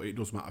one, but it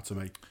does matter to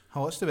me. I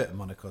watched a bit of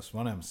Monaco this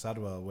morning. I'm sad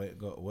while I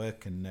go to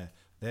work, and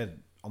they're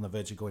on the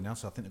verge of going down.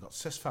 So I think they've got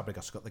Cesc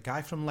Fabregas, got the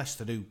guy from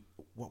Leicester who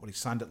he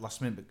signed at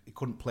last minute, but he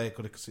couldn't play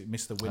because he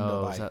missed the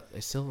window.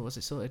 Was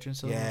it still Adrian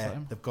Silva? Yeah,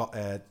 they've got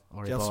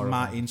Gelson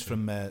Martins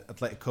from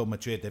Atletico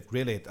Madrid. They've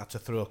really had to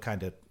throw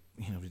kind of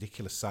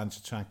ridiculous signs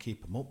to try and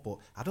keep him up. But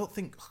I don't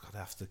think I'd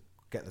have to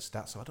get the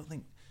stats. So I don't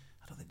think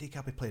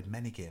Diakhaby played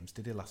many games,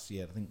 did he, last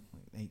year? I think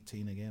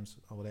 18 games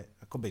over there.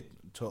 I could be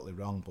totally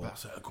wrong, but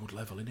that's at a good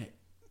level, isn't it?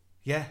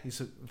 Yeah, he's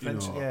a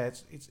French.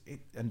 It's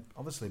and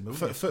obviously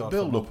for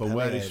build up and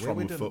where he's from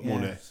and foot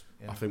money.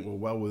 I think we're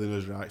well within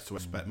his rights to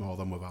expect more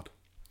than we've had.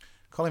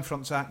 Colin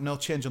Frontzak, no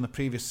change on the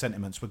previous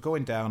sentiments. We're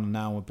going down and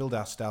now we'll build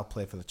our style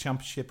play for the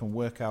Championship and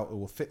work out who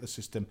will fit the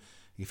system.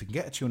 If we can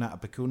get a tune out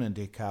of Bacuna and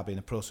Diakhaby in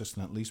the process,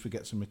 then at least we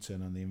get some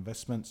return on the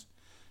investments.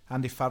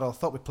 Andy Farrell,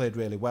 thought we played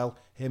really well.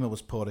 Hamer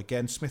was poor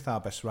again. Smith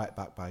our best right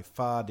back by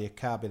far.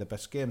 Diakhaby the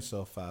best game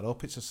so far.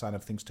 Hope it's a sign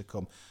of things to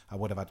come. I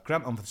would have had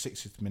Grant on for the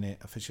 60th minute.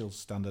 Official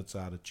standards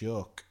are a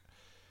joke.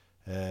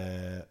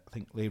 I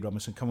think Lee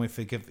Robinson, can we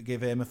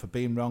forgive Hamer for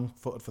being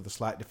wrong-footed for the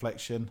slight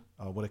deflection?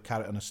 Or would a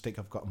carrot on a stick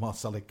have got a more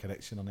solid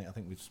connection on it? I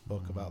think we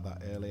spoke about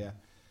that earlier.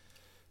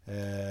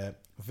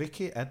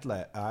 Vicky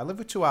Edler, I live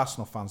with two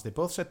Arsenal fans. They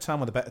both said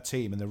Town were the better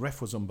team and the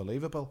ref was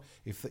unbelievable.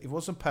 If it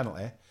wasn't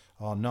penalty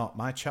or not,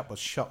 my chap was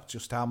shocked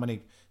just how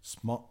many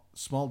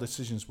small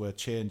decisions were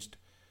changed,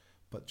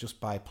 but just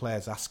by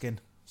players asking.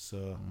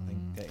 So I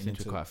think getting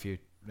into quite a few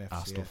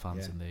Arsenal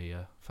fans in the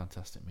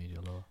fantastic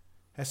media law.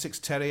 Essex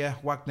Terrier,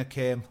 Wagner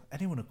came.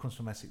 Anyone who comes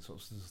from Essex up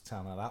to the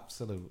town are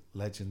absolute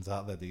legends,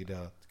 aren't they?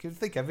 You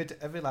think every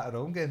like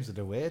home game's an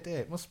away day.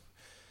 It must.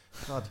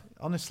 God,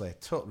 honestly,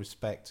 total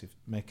respect if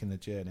making the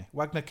journey.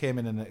 Wagner came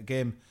in a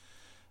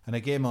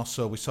game or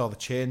so, we saw the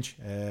change.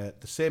 The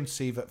same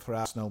Sievert for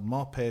Arsenal,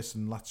 more pace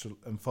and lateral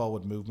and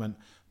forward movement,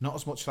 not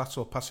as much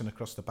lateral passing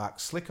across the back,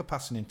 slicker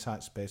passing in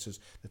tight spaces.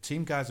 The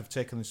team guys have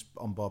taken this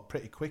on board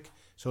pretty quick.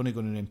 It's only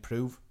going to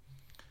improve.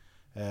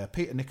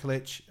 Peter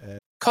Nikolic.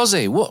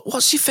 Cozzy,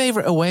 what's your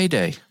favourite away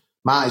day?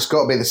 Matt, it's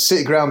got to be the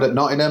City Ground at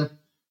Nottingham.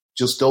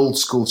 Just old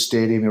school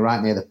stadium, you're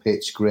right near the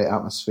pitch, great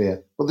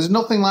atmosphere. But there's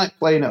nothing like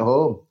playing at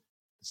home.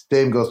 The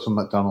same goes for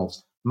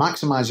McDonald's.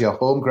 Maximise your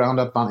home ground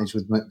advantage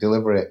with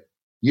McDelivery.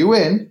 You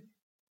in?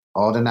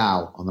 Order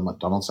now on the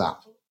McDonald's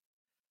app.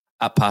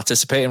 At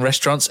participating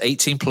restaurants,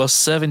 18 plus,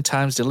 serving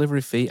times, delivery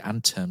fee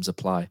and terms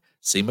apply.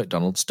 See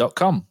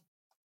mcdonalds.com.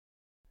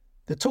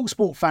 The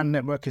TalkSport Fan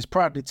Network is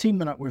proudly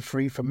teaming up with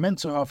Free for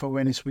Mental Health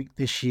Awareness Week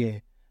this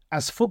year.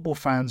 As football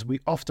fans, we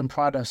often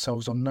pride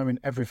ourselves on knowing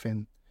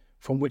everything,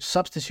 from which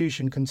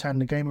substitution can turn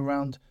the game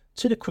around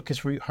to the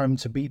quickest route home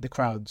to beat the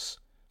crowds.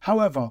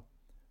 However,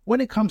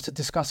 when it comes to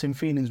discussing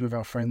feelings with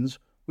our friends,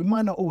 we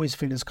might not always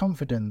feel as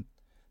confident.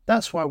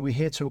 That's why we're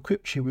here to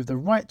equip you with the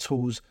right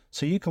tools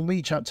so you can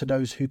reach out to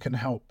those who can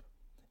help.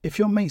 If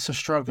your mates are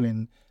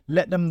struggling,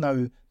 let them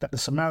know that the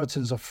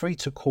Samaritans are free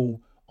to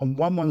call on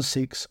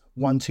 116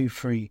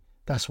 123.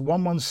 That's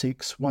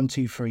 116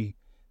 123.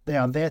 They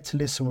are there to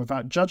listen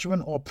without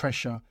judgment or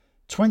pressure,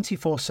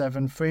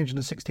 24/7,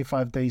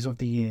 365 days of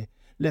the year.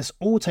 Let's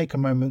all take a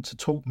moment to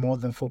talk more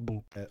than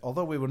football.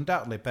 Although we were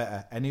undoubtedly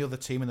better, any other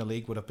team in the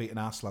league would have beaten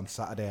Arsenal on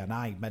Saturday, and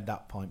I made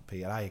that point,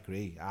 Peter. I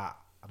agree. I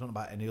don't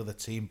know about any other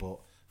team, but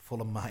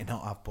Fulham might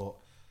not have. But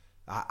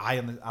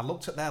I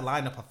looked at their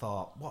lineup. I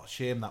thought, what a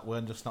shame that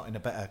we're just not in a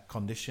better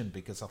condition,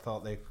 because I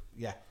thought they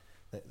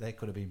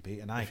could have been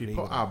beaten. If you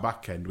put our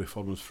back end with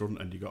Fulham's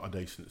front end, you got a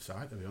decent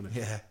side, to be honest.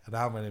 Yeah, and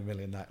how many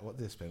million? What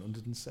did they spend?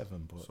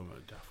 107. But something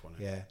daft,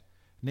 wasn't it? Yeah.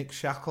 Nick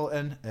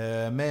Shackleton,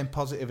 main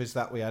positive is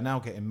that we are now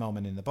getting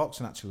Melman in the box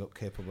and actually look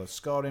capable of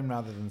scoring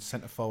rather than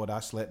centre forward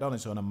isolated on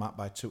his own and mapped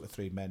by 2 to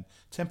 3 men.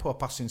 Tempo of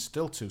passing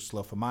still too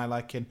slow for my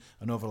liking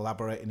and over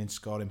elaborating in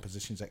scoring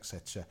positions,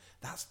 etc.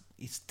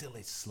 It still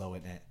is slow,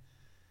 isn't it?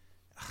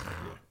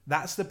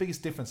 That's the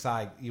biggest difference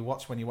you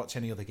watch when you watch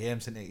any other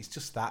games, isn't it? It's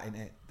just that, isn't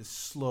it? The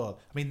slow.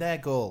 I mean, their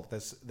goal,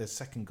 their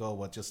second goal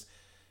was just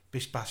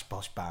bish bash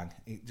bosh bang.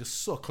 It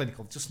just so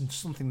clinical, just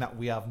something that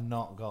we have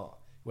not got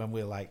when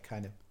we're like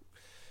kind of.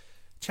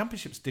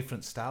 Championship's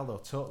different style though,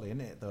 totally,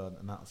 isn't it? Though,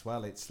 and that as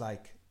well. It's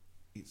like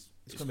it's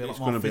going to be a lot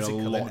more physical. It's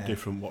going to be a lot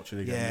different watching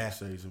again next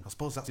season. I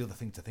suppose that's the other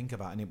thing to think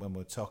about, isn't it? When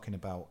we're talking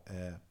about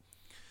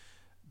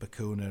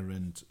Bacuna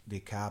and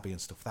Diakhaby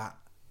and stuff, that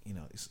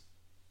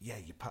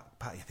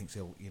Patty thinks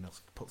he'll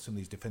put some of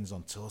these defenders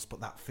on toast,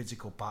 but that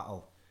physical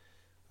battle.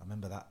 I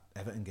remember that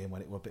Everton game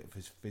when it was a bit of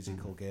his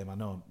physical game. I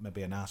know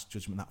maybe an harsh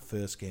judgment that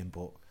first game,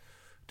 but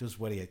it does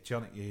worry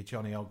you.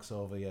 Johnny Oggs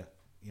over you,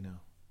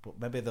 But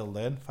maybe they'll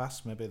learn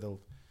fast. Maybe they'll,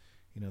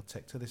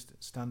 take to this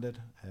standard.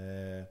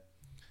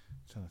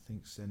 Trying to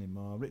think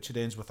anymore. Richard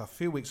Ainsworth. A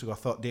few weeks ago, I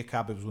thought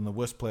Diakhaby was one of the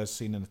worst players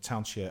seen in a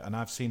town shirt, and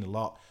I've seen a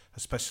lot,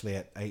 especially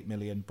at 8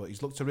 million. But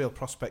he's looked a real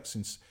prospect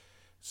since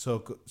so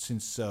good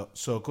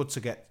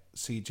to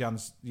see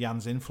Jan's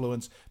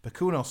influence.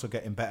 Bakuna also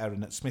getting better,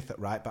 and at Smith at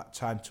right back,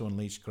 time to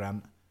unleash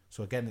Grant.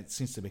 So again, it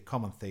seems to be a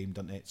common theme,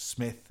 doesn't it?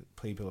 Smith,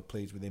 people are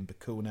pleased with him.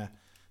 Bakuna,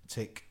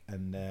 Tick,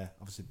 and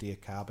obviously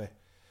Diakhaby.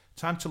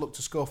 Time to look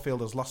to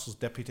Schofield as Lossell's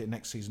deputy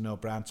next season.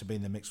 O'Brien to be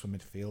in the mix for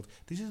midfield.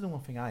 This is the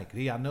one thing I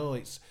agree. I know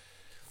it's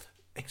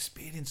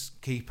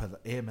experienced keeper,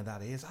 aim of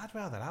that is. I'd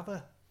rather have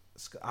a.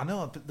 I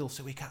know they'll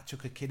say we can't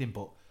chuck a kid in,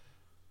 but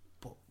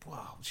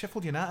wow,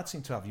 Sheffield United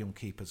seem to have young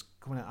keepers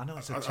coming out. I know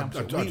it's a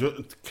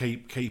championship.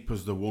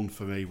 Keeper's the one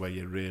for me where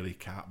you really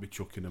can't be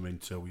chucking them in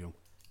too young.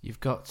 You've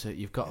got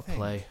to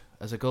play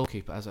as a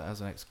goalkeeper, as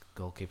an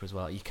ex-goalkeeper as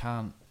well. You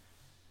can't.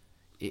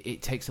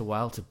 It takes a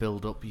while to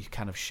build up your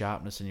kind of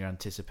sharpness and your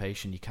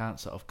anticipation. You can't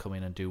sort of come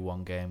in and do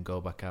one game, go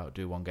back out,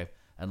 do one game,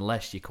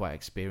 unless you're quite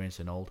experienced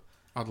and old.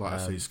 I'd like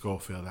to see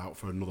Schofield out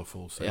for another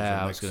full season.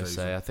 Yeah, I was going to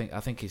say. I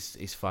think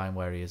he's fine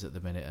where he is at the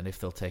minute, and if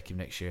they'll take him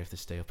next year, if they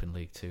stay up in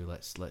League Two,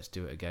 let's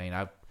do it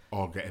again.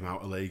 Or get him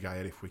out of League A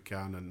if we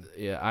can. And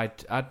yeah,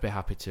 I'd be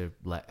happy to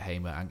let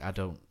Hamer. I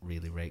don't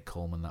really rate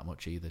Coleman that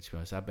much either, to be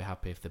honest. I'd be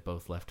happy if they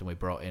both left and we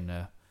brought in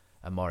a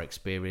more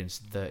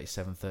experienced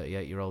 37,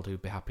 38-year-old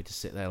who'd be happy to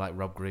sit there, like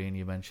Rob Green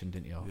you mentioned,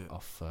 didn't you,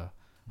 off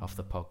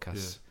the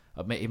podcast.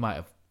 Yeah. He might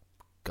have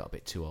got a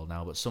bit too old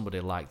now, but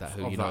somebody like that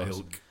who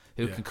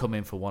who can come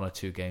in for 1 or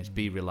 2 games,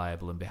 be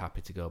reliable and be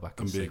happy to go back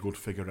and be a good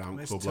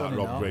figure-round club like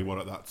Rob Green was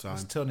at that time.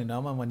 It's Tony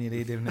Norman when you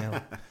need him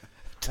now.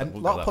 And a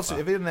lot of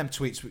positivity in them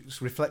tweets.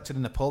 It's reflected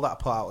in the poll that I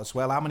put out as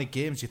well. How many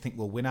games do you think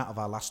we'll win out of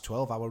our last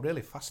 12? I was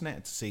really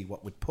fascinated to see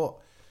what we'd put.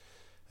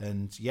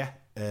 And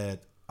I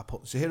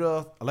put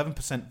 0,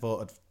 11%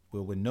 voted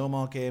we'll win no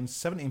more games,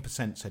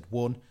 17% said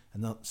 1,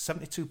 and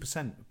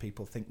 72% of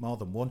people think more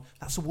than 1.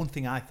 That's the one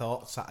thing I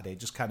thought Saturday.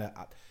 Just kind of,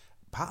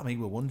 part of me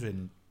were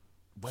wondering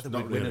whether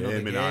we'd win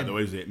another game. Either,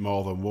 is it?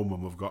 More than 1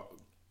 when we've got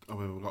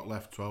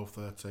left 12,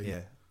 13.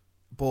 Yeah.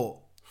 But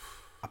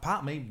a part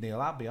of me,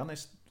 Neil, I'll be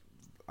honest,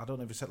 I don't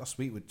know if you said last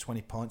week with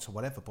 20 points or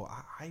whatever, but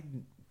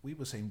we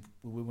were saying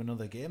we win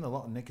another game, a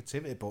lot of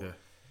negativity, but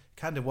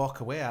kind of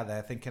walk away out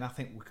there thinking I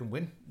think we can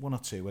win 1 or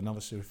 2, and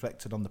obviously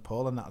reflected on the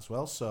poll and that as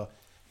well. So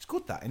it's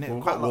good that, isn't it?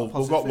 We've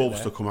got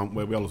Wolves to come out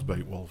where we always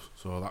beat Wolves,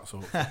 so that's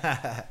all.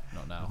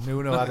 Not now.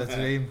 Nuno had a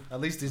dream. At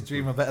least his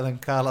dream are better than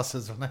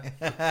Carlos's, wasn't it?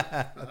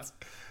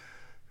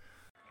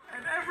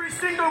 And every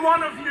single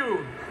one of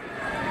you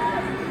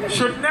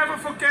should never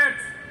forget,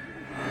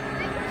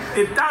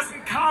 it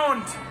doesn't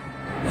count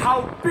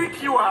how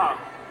big you are.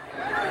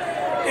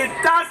 It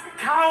doesn't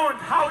count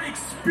how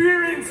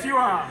experienced you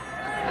are.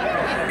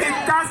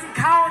 It doesn't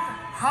count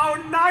how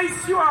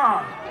nice you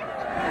are.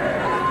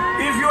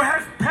 If you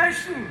have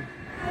passion,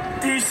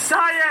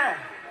 desire,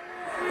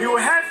 you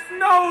have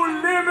no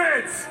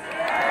limits.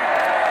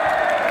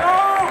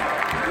 No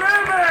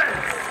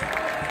limits.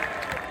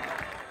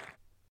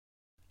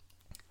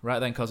 Right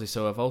then, Cozzy,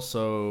 so I've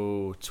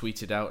also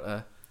tweeted out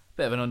a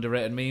bit of an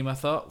underrated meme, I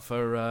thought,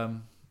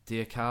 for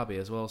Diakhaby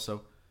as well.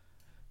 So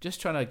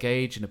just trying to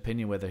gauge an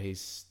opinion whether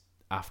he's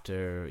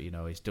after,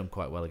 he's done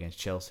quite well against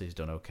Chelsea, he's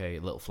done okay,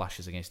 little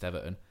flashes against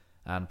Everton,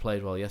 and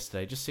played well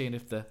yesterday. Just seeing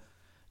if the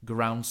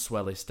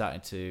groundswell is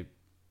starting to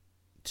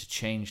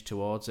change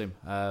towards him.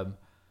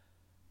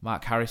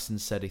 Mark Harrison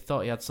said he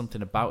thought he had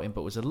something about him,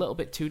 but was a little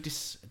bit too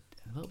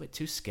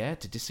scared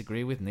to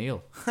disagree with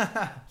Neil.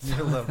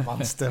 Neil the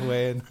monster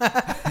Wayne.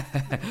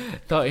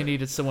 Thought he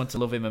needed someone to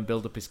love him and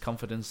build up his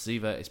confidence.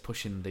 Ziva is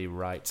pushing the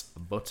right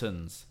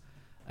buttons.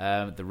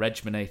 The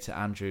Regminator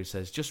Andrew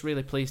says, just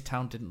really pleased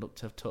Town didn't look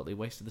to have totally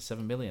wasted the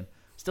 7 million.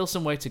 Still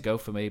some way to go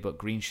for me, but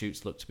green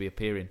shoots look to be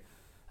appearing.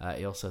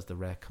 He also has the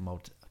rare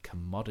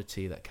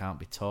commodity that can't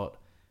be taught,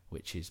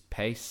 which is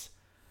pace.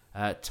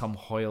 Tom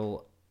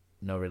Hoyle,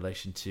 no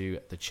relation to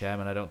the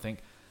chairman, I don't think,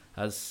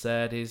 has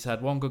said he's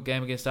had 1 good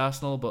game against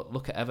Arsenal, but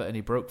look at Everton,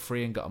 he broke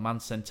free and got a man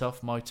sent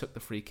off. Moy took the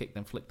free kick,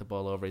 then flicked the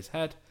ball over his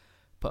head.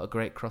 Put a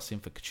great cross in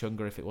for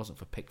Kachunga. If it wasn't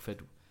for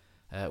Pickford,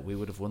 we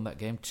would have won that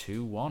game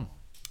 2-1.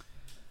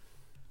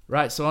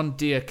 Right, so on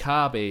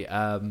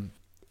Diakhaby,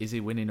 is he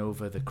winning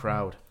over the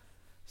crowd?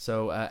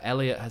 So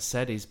Elliot has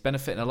said he's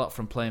benefiting a lot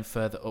from playing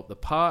further up the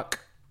park.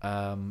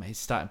 His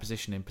starting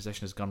position in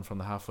possession has gone from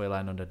the halfway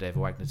line under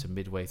David Wagner to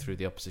midway through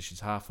the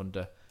opposition's half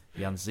under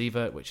Jan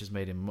Ziva, which has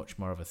made him much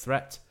more of a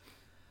threat.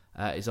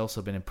 He's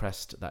also been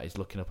impressed that he's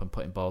looking up and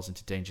putting balls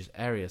into dangerous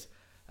areas.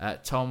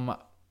 Tom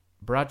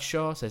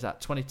Bradshaw says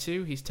at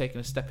 22, he's taken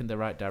a step in the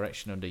right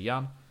direction under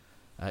Jan.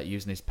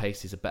 Using his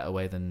pace is a better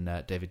way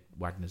than David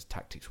Wagner's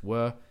tactics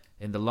were.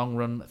 In the long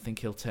run, I think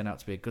he'll turn out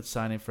to be a good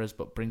signing for us,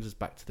 but brings us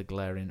back to the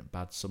glaring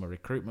bad summer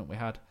recruitment we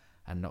had.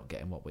 and not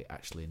getting what we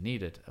actually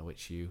needed,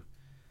 which you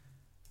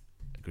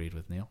agreed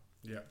with, Neil.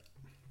 Yeah.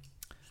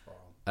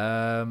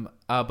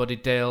 Our buddy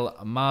Dale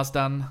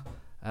Marsden,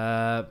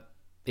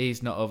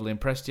 he's not overly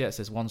impressed yet.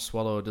 Says one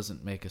swallow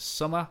doesn't make a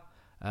summer.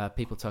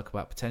 People talk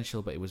about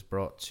potential, but he was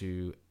brought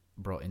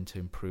in to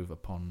improve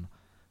upon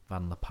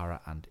Van La Parra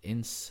and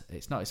Ince.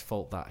 It's not his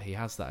fault that he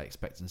has that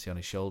expectancy on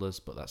his shoulders,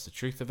 but that's the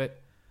truth of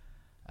it.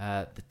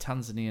 The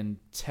Tanzanian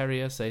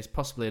Terrier says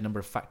possibly a number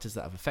of factors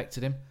that have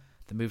affected him.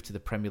 The move to the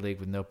Premier League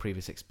with no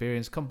previous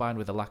experience, combined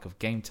with a lack of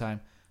game time,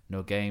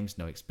 no games,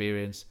 no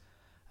experience.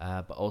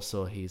 But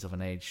also he's of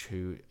an age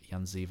who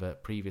Jan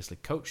Ziva previously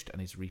coached and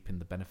is reaping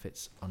the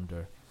benefits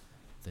under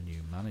the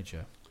new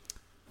manager.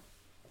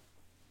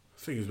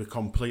 The thing is, we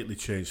completely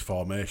changed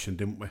formation,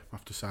 didn't we,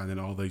 after signing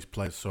all these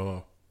players,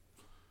 so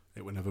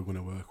it was never going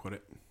to work, was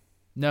it?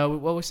 No,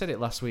 well, we said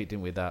it last week,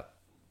 didn't we, that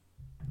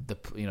the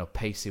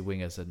pacey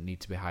wingers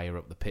need to be higher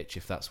up the pitch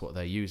if that's what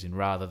they're using,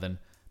 rather than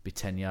be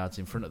 10 yards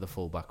in front of the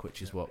fullback,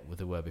 which is what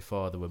they were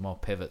before. There were more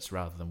pivots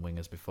rather than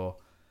wingers before.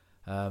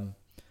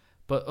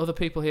 But other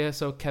people here,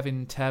 so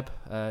Kevin Tebb,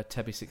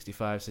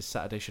 Tebby65, says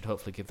Saturday should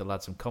hopefully give the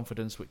lad some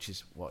confidence, which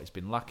is what he's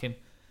been lacking.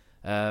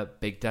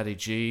 Big Daddy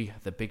G,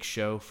 the Big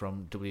Show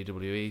from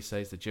WWE,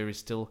 says the jury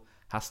still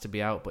has to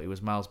be out, but he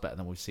was miles better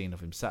than we've seen of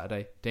him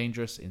Saturday.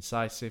 Dangerous,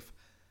 incisive,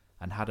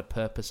 and had a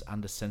purpose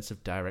and a sense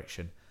of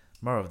direction.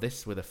 More of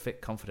this with a fit,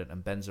 confident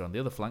and Benzer on the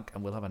other flank,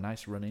 and we'll have a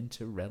nice run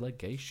into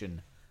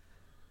relegation.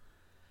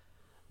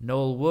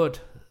 Noel Wood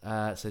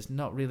says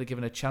not really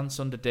given a chance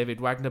under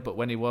David Wagner, but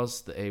when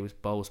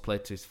ball was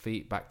played to his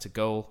feet, back to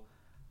goal,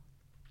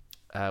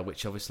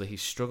 which obviously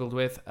he's struggled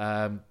with.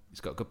 He's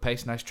got good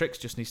pace, nice tricks,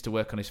 just needs to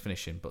work on his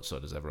finishing, but so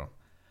does everyone.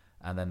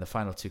 And then the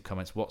final two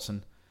comments,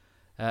 Watson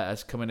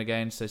has come in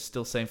again, says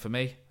still same for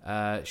me.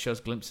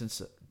 Shows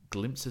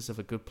glimpses of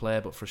a good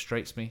player, but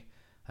frustrates me.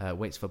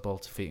 Waits for ball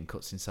to feet and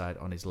cuts inside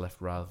on his left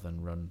rather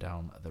than run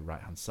down the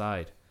right hand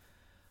side.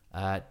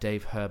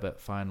 Dave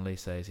Herbert finally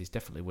says he's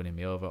definitely winning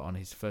me over. On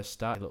his first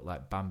start, he looked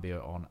like Bambi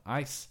on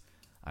ice.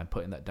 I'm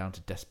putting that down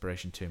to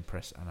desperation to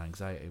impress and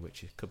anxiety,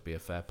 which could be a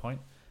fair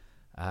point.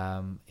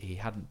 He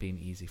hadn't been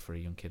easy for a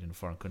young kid in a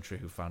foreign country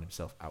who found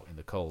himself out in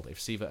the cold. If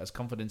Siva has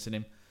confidence in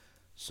him,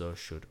 so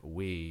should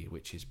we,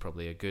 which is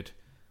probably a good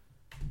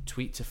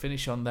tweet to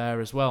finish on there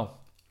as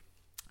well.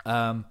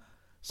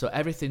 So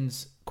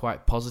everything's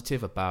quite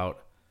positive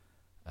about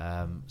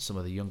some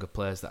of the younger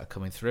players that are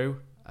coming through.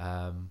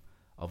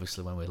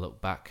 Obviously, when we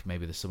look back,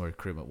 maybe the summer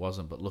recruitment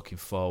wasn't, but looking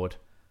forward,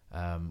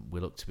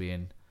 we look to be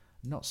in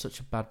not such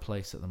a bad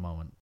place at the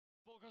moment.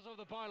 Ball goes over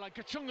the byline.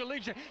 Kachunga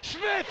leaves it.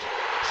 Smith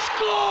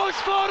scores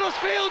for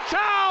Huddersfield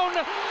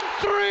Town.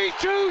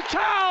 3-2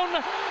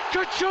 Town.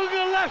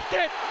 Kachunga left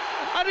it.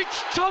 And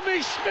it's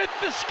Tommy Smith,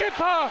 the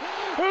skipper,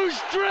 who's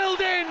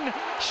drilled in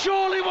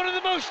surely one of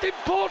the most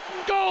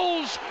important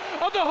goals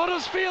of the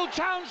Huddersfield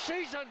Town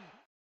season.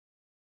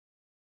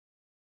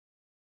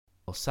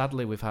 Well,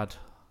 sadly, we've had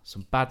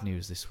some bad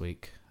news this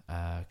week,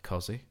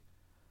 Cozzy.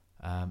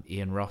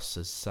 Ian Ross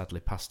has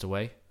sadly passed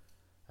away.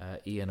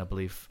 Ian, I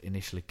believe,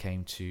 initially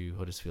came to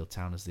Huddersfield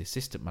Town as the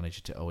assistant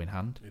manager to Owen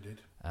Hand. He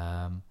did.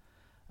 And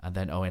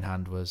then Owen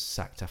Hand was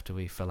sacked after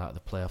we fell out of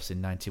the playoffs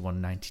in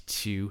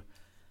 91-92.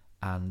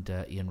 And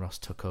Ian Ross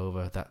took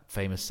over. That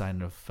famous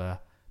signing of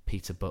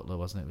Peter Butler,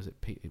 wasn't it?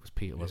 It was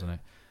Peter, wasn't it?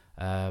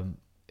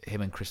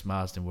 Him and Chris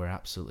Marsden were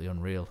absolutely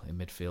unreal in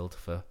midfield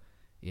for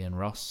Ian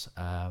Ross.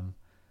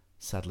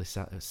 Sadly,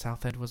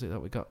 Southend, was it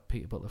that we got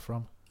Peter Butler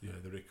from? Yeah,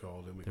 they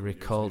recalled him. They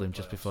recalled him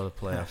just before the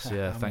playoffs.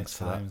 Yeah, thanks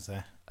for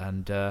that.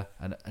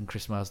 And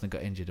Chris Marsden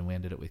got injured, and we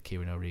ended up with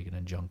Kieran O'Regan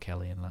and John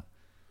Kelly in that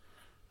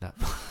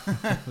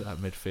that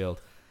midfield.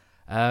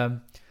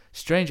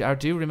 Strange. I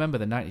do remember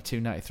the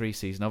 92-93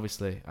 season.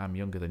 Obviously, I'm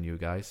younger than you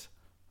guys,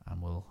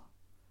 and we'll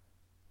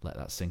let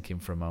that sink in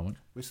for a moment.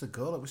 Which the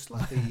goal? It was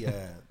like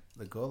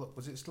the goal.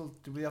 Was it still?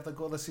 Did we have the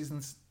goal the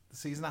season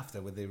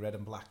after with the red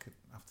and black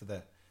after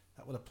that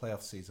was a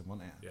playoff season,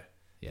 wasn't it?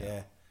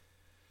 Yeah.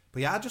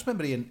 But yeah, I just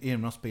remember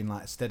Ian Ross being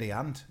like a steady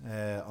hand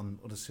on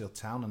Huddersfield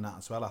Town and that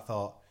as well. I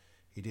thought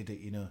he did it.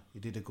 He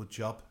did a good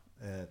job.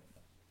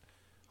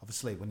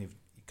 Obviously, when you've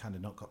kind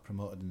of not got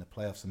promoted in the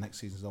playoffs, the next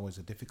season's always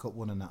a difficult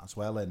one and that as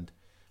well. And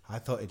I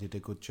thought he did a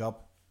good job.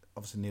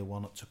 Obviously, Neil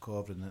Warnock took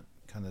over, and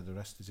kind of the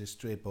rest is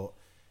history. But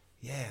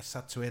yeah,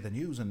 sad to hear the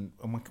news. And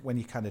when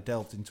you kind of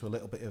delved into a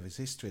little bit of his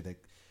history,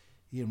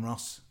 Ian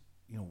Ross,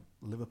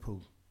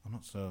 Liverpool. I'm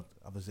not so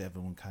obviously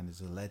everyone kind of is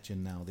a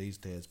legend now these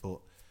days, but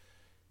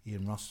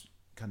Ian Ross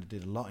kind of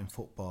did a lot in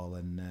football,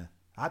 and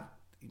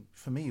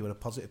for me, he was a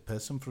positive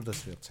person for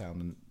Huddersfield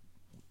Town,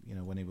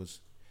 and when he was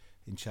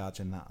in charge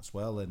in that as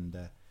well. And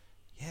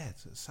yeah,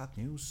 it's sad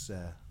news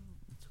to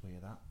hear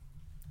that.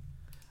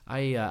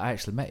 I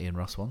actually met Ian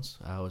Ross once.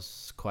 I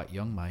was quite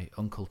young. My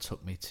uncle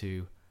took me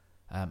to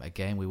a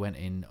game. We went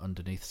in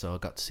underneath, so I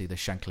got to see the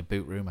Shankly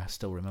boot room. I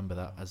still remember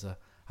that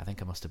I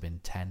think I must have been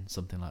 10,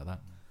 something like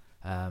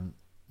that.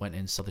 Went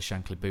in, saw the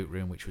Shankly boot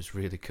room, which was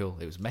really cool.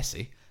 It was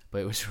messy,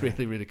 but it was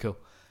really, really cool.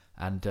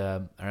 And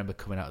I remember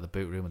coming out of the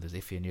boot room, and there's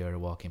Ife and Yura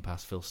walking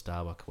past Phil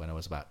Starbuck when I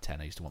was about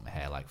 10. I used to want my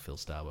hair like Phil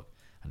Starbuck.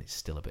 and it's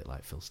still a bit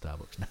like Phil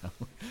Starbucks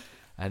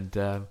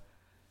now.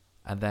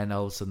 And then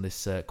all of a sudden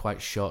this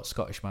quite short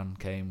Scottish man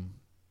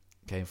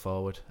came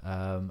forward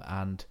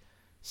and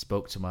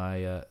spoke to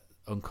my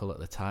uncle at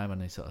the time,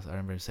 and I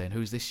remember him saying,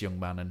 "Who's this young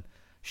man?" and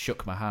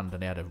shook my hand,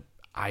 and he had an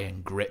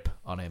iron grip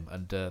on him,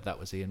 and that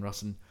was Ian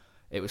Ross. And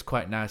it was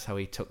quite nice how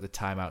he took the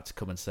time out to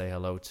come and say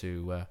hello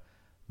to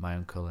my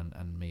uncle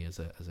and me as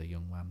a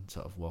young man,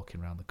 sort of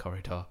walking around the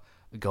corridor,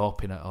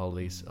 gawping at all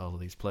of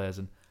these players.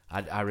 And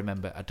I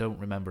remember, I don't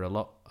remember a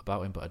lot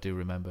about him, but I do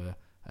remember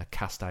a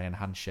cast iron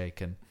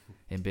handshake and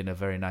him being a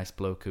very nice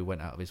bloke who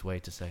went out of his way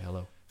to say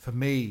hello. For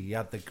me, he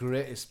had the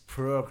greatest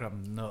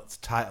programme notes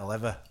title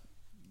ever.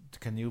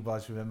 Can you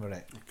boys remember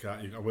it?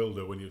 I will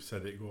do when you've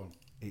said it. Go on.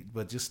 It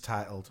was just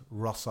titled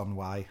Ross on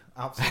Why.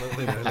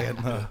 Absolutely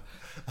brilliant. No.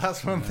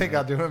 That's one thing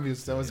I do remember. You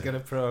used to always get a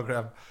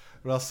programme,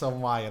 Ross on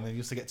Why, and then you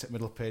used to get to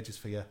middle pages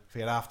for your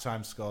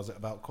half-time scores at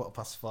about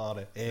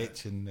 4:15,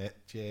 H and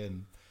J.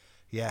 And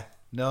yeah,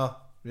 no,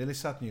 really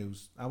sad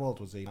news. How old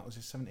was he? That was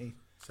his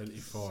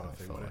 74, I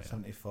think.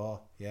 74,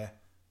 yeah.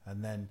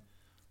 And then,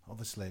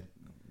 obviously,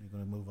 you're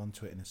going to move on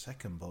to it in a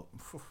second, but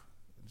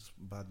just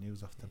bad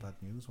news after bad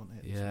news, wasn't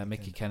it? Yeah,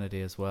 Mickey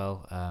Kennedy as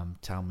well,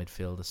 town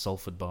midfielder,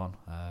 Salford born.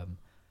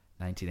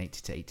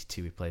 1980 to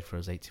 82, he played for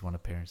us, 81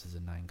 appearances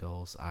and 9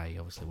 goals. I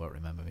obviously won't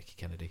remember Mickey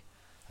Kennedy,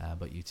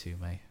 but you two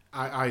may.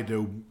 I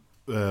do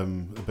a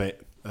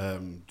bit.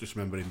 Just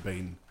remember him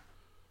being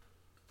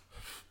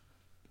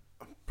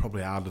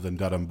probably harder than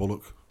Darren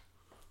Bullock.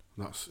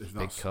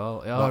 That's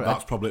call.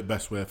 That's probably the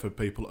best way for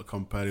people to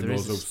compare him.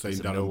 Those who've seen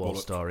Darren Bullock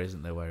story,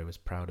 isn't there, where he was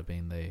proud of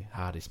being the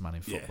hardest man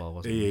in football,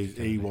 wasn't he?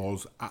 He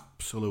was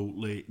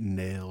absolutely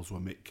nails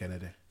with Mick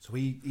Kennedy. So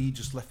he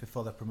just left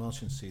before the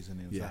promotion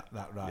season. Was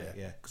that right?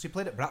 Yeah, because he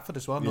played at Bradford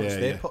as well.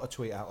 They put a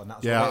tweet out, and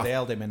that's why they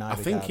held him in high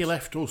regards. I think he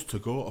left us to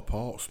go to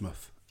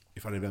Portsmouth,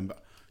 if I remember.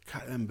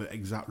 Can't remember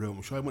exact route.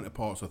 I'm sure he went to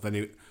Portsmouth.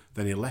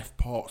 Then he left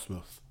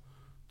Portsmouth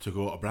to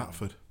go to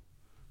Bradford.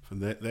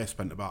 And they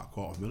spent about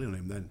 $250,000 on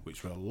him then,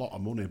 which were a lot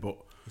of money. But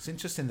it's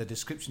interesting the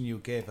description you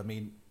gave. I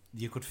mean,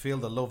 you could feel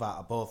the love out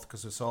of both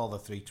because it's all the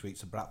 3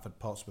 tweets of Bradford,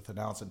 Portsmouth, and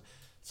ours. And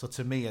so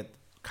to me, I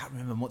can't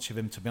remember much of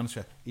him, to be honest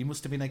with you. He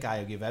must have been a guy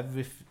who gave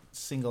every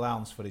single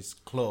ounce for his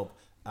club,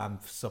 and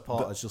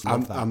supporters just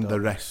loved that. And the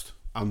rest.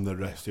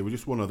 He was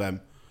just one of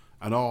them,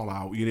 and all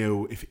out. You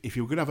know, if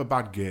you were going to have a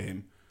bad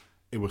game,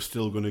 he was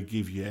still going to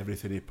give you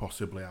everything he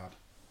possibly had.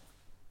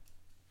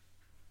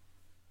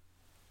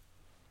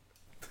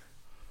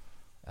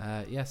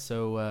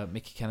 So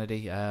Mickey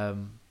Kennedy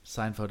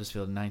signed for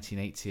Huddersfield in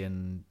 1980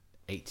 and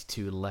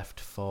 82, left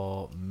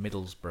for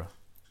Middlesbrough.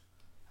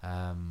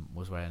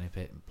 Was where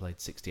he played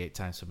 68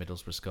 times for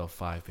Middlesbrough, scored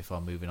 5 before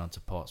moving on to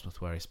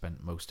Portsmouth, where he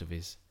spent most of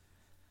his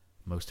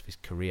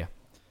career.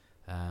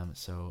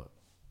 So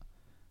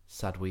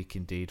sad week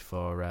indeed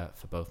for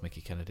both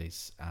Mickey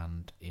Kennedy's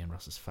and Ian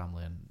Ross's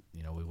family, and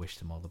we wish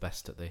them all the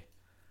best at the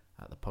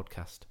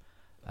podcast.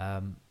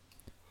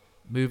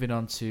 Moving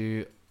on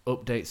to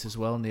updates as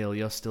well, Neil.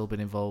 You're still been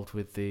involved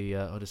with the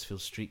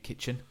Huddersfield Street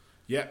Kitchen.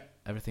 Yeah.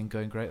 Everything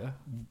going great there?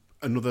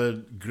 Another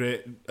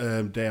great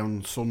day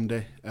on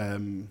Sunday.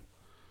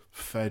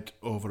 Fed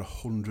over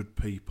 100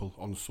 people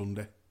on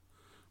Sunday,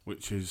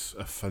 which is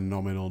a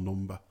phenomenal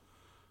number.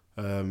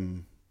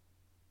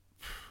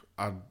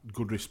 Had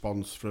good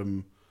response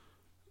from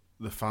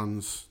the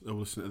fans who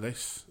listen to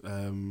this,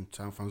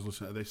 town fans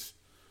listen to this,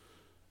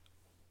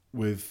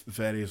 with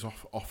various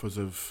offers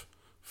of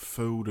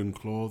food and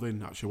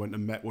clothing. Actually went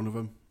and met one of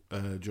them,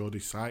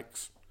 Jodie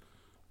Sykes,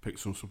 picked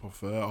some stuff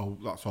off her.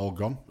 That's all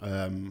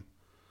gone.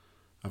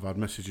 I've had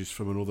messages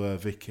from another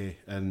Vicky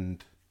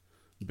and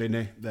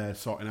Binny. They're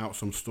sorting out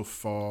some stuff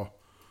for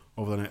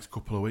over the next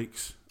couple of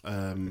weeks.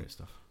 Great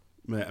stuff.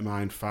 Mate of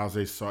mine, Faz,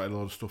 is sorting a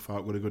lot of stuff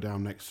out. Going to go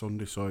down next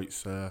Sunday, so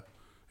it's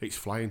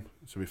flying,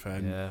 to be fair.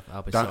 Yeah,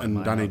 I'll be sorting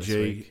mine Danny out this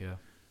G week,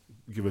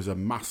 give us a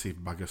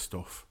massive bag of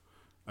stuff.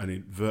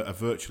 And a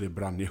virtually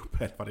brand new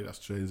pair of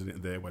Adidas trains in it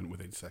today, went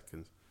within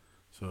seconds.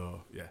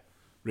 So, yeah,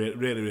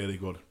 really, really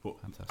good. But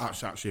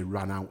actually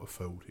ran out of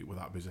food. It was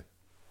that busy.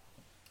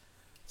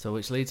 So,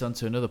 which leads on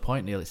to another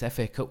point, Neil. It's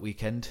FA Cup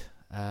weekend.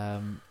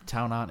 Town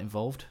aren't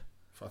involved.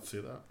 Fancy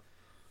that.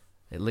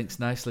 It links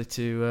nicely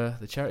to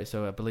the charity,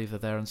 so I believe they're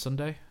there on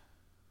Sunday.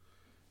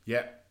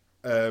 Yeah,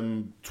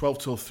 12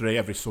 till 3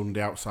 every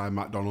Sunday outside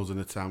McDonald's in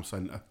the town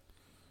centre.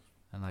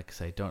 And like I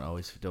say,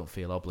 don't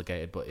feel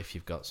obligated, but if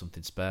you've got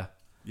something spare...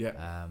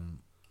 Yeah.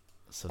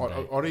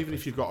 Sunday, or even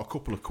if you've got a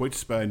couple of quid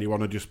spare and you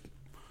want to just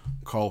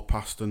call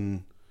past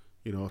and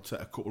take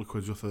a couple of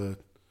quid worth of,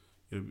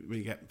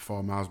 we get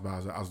 4 Mars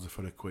bars at Asda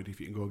for £1.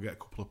 If you can go get a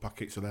couple of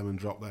packets of them and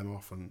drop them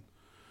off, and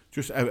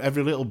just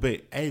every little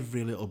bit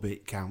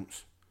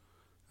counts,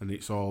 and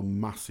it's all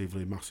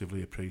massively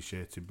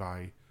appreciated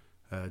by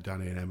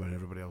Danny and Emma and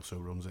everybody else who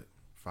runs it.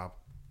 Fab.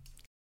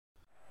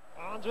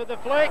 Barnes with the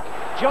flick,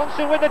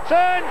 Johnson with the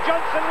turn,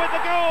 Johnson with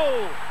the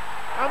goal.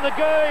 And the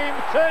game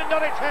turned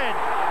on its head.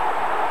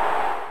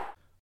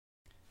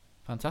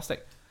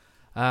 Fantastic.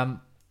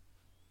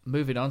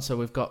 Moving on, so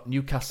we've got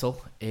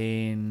Newcastle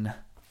in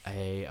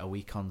a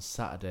week on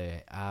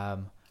Saturday.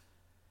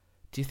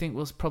 Do you think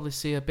we'll probably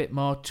see a bit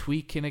more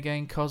tweaking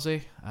again,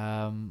 Cozzy?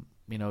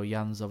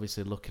 Jan's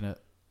obviously looking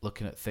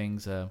at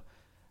things.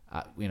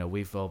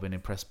 We've all been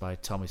impressed by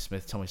Tommy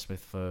Smith. Tommy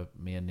Smith, for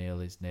me and Neil,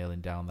 is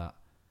nailing down that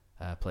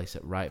place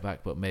at right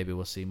back. But maybe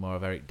we'll see more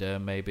of Eric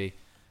Durm. Maybe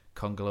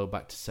Congolo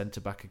back to centre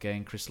back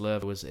again. Chris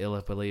Lerver was ill,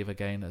 I believe,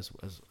 again, as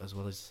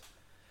well as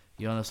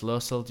Jonas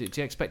Losel. Do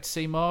you expect to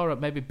see more? Or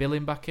maybe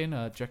Billing back in? Do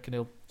you reckon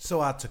he'll... So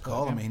hard to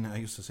call. I mean, I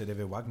used to say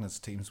David Wagner's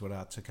teams were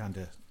hard to kind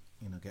of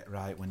get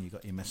right when you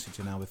got your message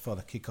an hour before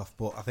the kick-off.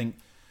 But I think,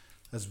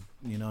 as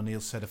Neil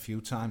said a few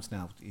times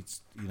now,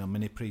 it's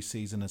mini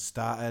pre-season has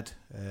started,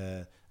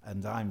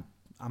 and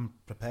I'm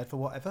prepared for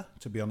whatever.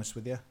 To be honest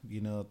with you,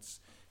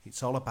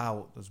 it's all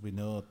about, as we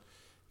know,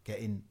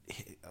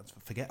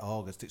 forget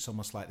August. It's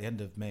almost like the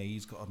end of May.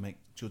 He's got to make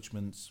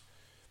judgments,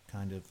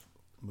 kind of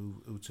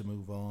who to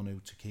move on, who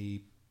to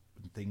keep,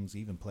 and things.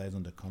 Even players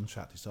under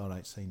contract, it's all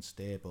right saying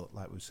stay, but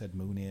like we said,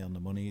 Mooney on the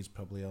money is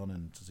probably on,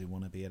 and does he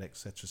want to be it,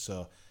 etc.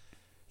 So.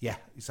 Yeah,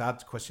 it's a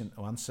hard question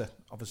to answer.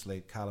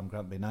 Obviously, Callum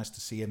Grant would be nice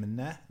to see him in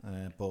there,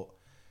 but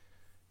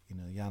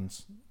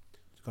Jan's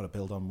got to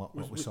build on what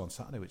we saw on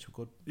Saturday, which were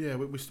good. Yeah,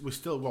 we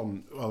still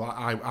want. Well,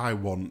 I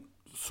want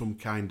some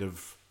kind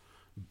of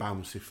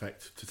bounce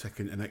effect to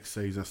take into next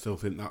season. I still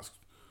think that's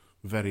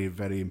very,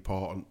 very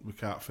important. We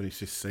can't finish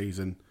this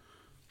season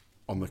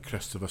on the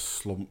crest of a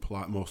slump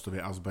like most of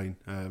it has been.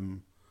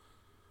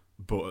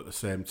 But at the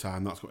same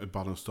time, that's got to be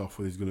balanced off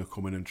with he's going to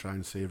come in and try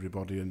and see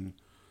everybody, and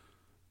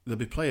there'll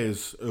be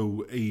players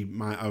who he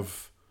might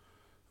have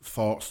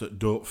thoughts that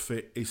don't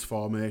fit his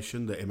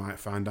formation that he might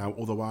find out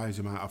otherwise.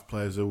 He might have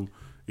players who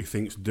he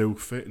thinks do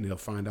fit and he'll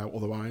find out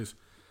otherwise.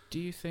 Do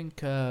you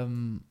think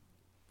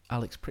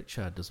Alex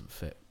Pritchard doesn't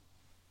fit?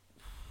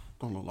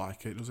 Don't look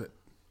like it, does it?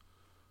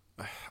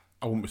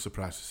 I wouldn't be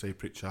surprised to see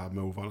Pritchard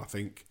move on. I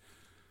think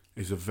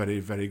he's a very,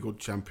 very good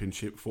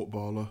championship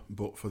footballer,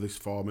 but for this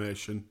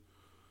formation...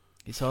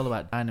 It's all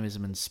about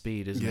dynamism and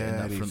speed, isn't it, in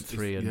that front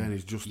three? And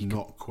he's just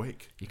not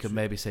quick. You could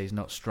maybe say he's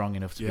not strong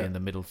enough to be in the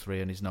middle three,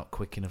 and he's not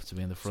quick enough to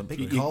be in the front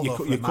three.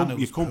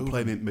 You couldn't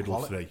play him in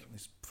middle three.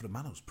 For a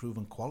man who's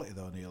proven quality,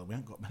 though, Neil, we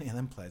haven't got many of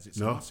them players.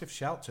 It's a massive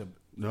shout to,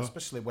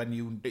 especially when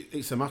you...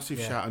 It's a massive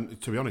shout, and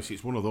to be honest,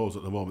 it's one of those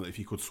at the moment, if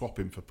you could swap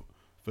him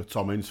for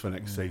Tom Ince for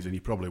next season,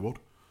 you probably would.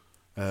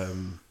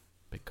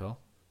 Big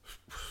call.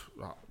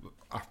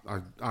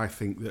 I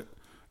think that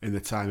in the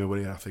time we're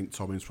here, I think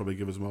Tom Ince probably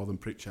give us more than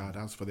Pritchard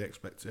has for the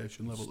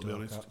expectation level, to be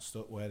honest.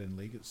 Stuck where in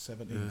league at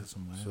 17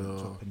 somewhere,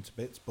 top into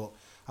bits. But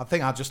I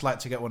think I'd just like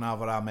to get one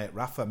over our mate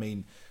Rafa. I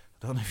mean,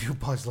 I don't know if you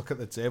boys look at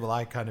the table.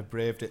 I kind of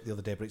braved it the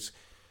other day, but it's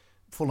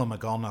Fulham are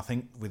gone, I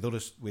think, with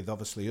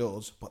obviously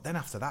us. But then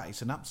after that,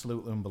 it's an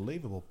absolutely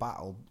unbelievable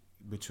battle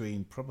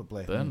between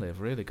probably... Burnley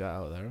have really got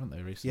out there, haven't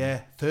they, recently?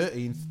 Yeah,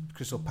 13th,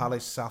 Crystal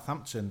Palace,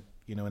 Southampton,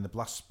 in the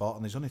last spot,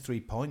 and there's only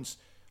 3 points.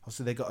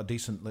 Obviously, they got a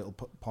decent little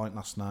point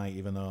last night,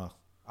 even though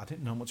I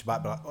didn't know much about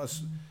it. But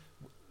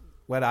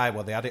where I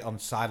was, they had it on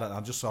silent.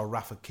 I just saw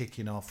Rafa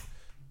kicking off.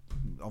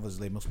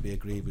 Obviously, it must be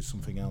agreed with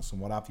something else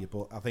and what have you.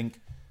 But I think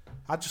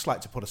I'd just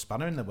like to put a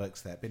spanner in the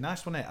works there. It'd be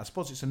nice, wouldn't it? I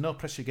suppose it's a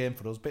no-pressure game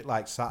for us, a bit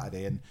like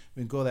Saturday, and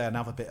we can go there and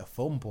have a bit of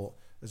fun. But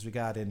as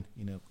regarding,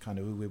 kind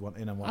of who we want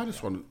in and what... I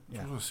just want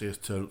to see us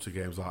turn up to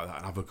games like that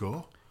and have a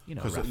go.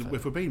 Because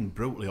if we're being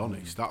brutally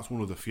honest, that's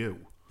one of the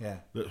few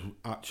that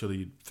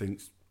actually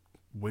thinks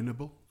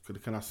winnable.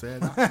 Can I say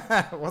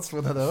that? What's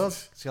one of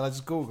those? Shall I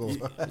just Google?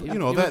 They're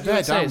down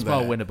it's there.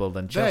 More winnable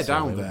than Chelsea. They're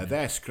down there.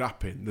 They're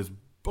scrapping. There's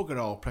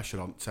bugger all pressure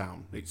on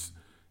town. It's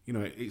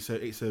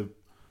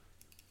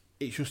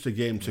just a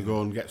game to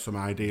go and get some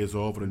ideas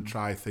over and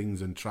try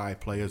things and try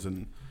players,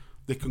 and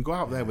they can go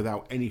out there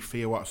without any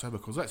fear whatsoever.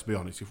 Because let's be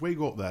honest, if we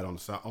go up there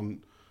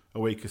on a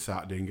week of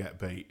Saturday and get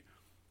beat,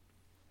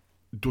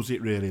 does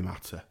it really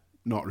matter?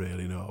 Not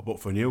really, no. But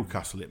for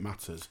Newcastle, it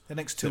matters. The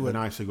next two it'd be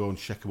nice to go and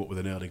check them up with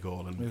an early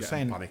goal and get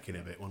them panicking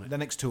a bit, wouldn't it? The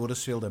next two,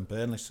 Huddersfield and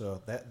Burnley,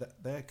 so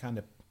they're kind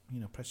of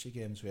pressure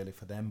games really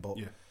for them. But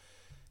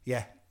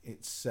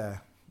it's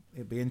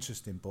it'd be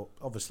interesting. But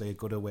obviously a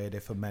good away day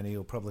for many.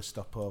 Who'll probably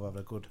stop over, have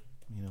a good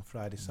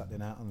Friday, Saturday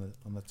night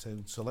on the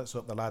tune. So let's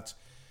hope the lads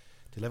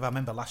deliver. I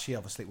remember last year,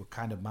 obviously it was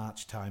kind of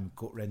March time,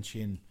 gut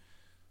wrenching.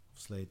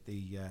 Obviously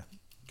the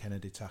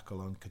Kennedy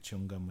tackle on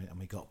Kachunga and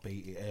we got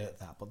beat. It hurt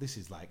that, but this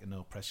is like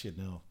no pressure,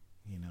 no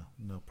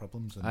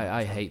problems.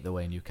 I hate the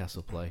way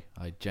Newcastle play.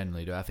 I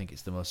genuinely do. I think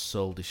it's the most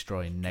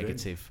soul-destroying,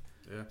 negative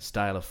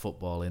style of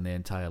football in the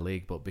entire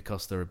league. But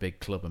because they're a big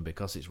club and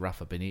because it's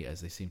Rafa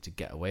Benitez, they seem to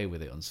get away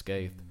with it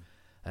unscathed.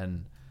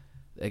 And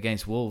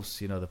against Wolves,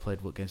 they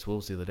played against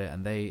Wolves the other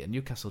day, and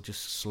Newcastle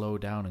just slow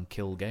down and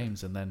kill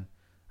games and then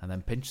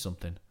pinch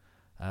something.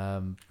 I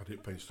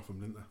didn't pinch stuff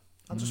them, didn't they?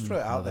 I'll just throw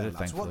it out there,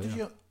 lads. What did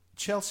you?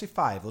 Chelsea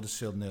 5,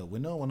 Huddersfield 0. We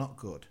know we're not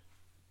good,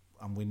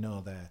 and we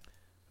know they're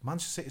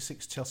Manchester City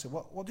 6, Chelsea.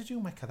 What did you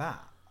make of that?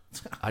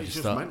 It's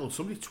just mental.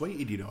 Somebody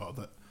tweeted,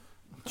 that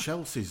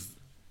Chelsea's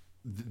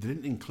they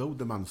didn't include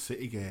the Man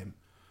City game,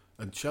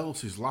 and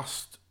Chelsea's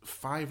last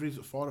 4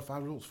 or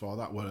 5 results for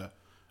that were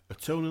a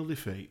 2-0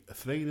 defeat, a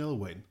 3-0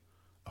 win,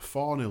 a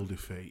 4-0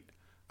 defeat,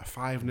 a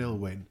 5-0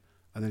 win,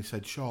 and then he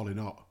said, surely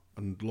not.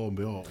 And lo and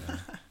behold,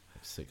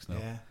 6-0.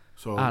 Yeah.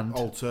 So And-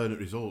 alternate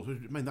results. I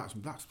mean, that's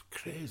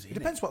crazy. It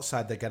depends what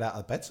side they get out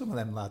of bed, some of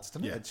them lads,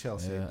 doesn't it, at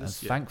Chelsea? Yeah, and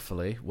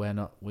thankfully, we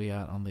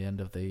aren't on the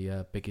end of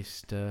the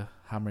biggest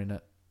hammering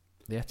at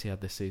the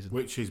Etihad this season.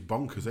 Which is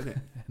bonkers, isn't it?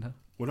 No.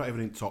 We're not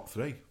even in top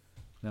 3.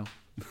 No.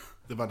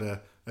 They've had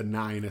a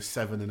 9, a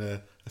 7 and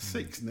a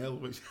 6-0.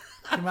 Which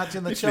Can you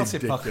imagine the it's Chelsea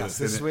ridiculous, podcast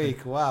this isn't it?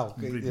 week? Wow. Not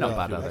bad, are they?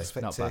 Not bad,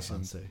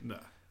 Expectations. Nancy. No.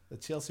 The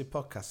Chelsea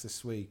podcast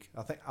this week.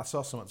 I think I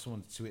saw someone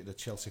tweeted the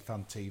Chelsea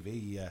Fan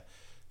TV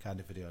kind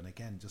of video, and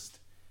again, just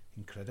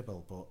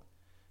incredible. But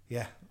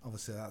yeah,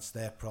 obviously that's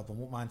their problem.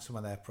 Won't mind some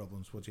of their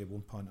problems, would you?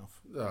 1 point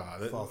off.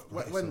 Fourth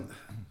place,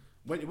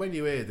 When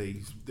you hear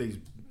these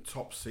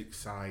top 6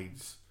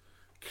 sides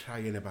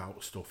crying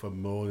about stuff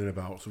and moaning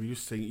about stuff, you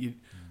just think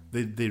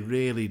they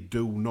really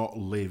do not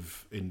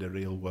live in the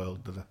real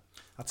world, do they?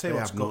 I'll tell you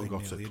what's have not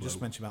got got a You just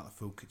clue. mentioned about the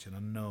food kitchen. I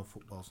know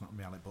football's not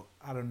reality, but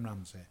Aaron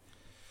Ramsey,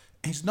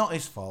 it's not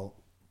his fault.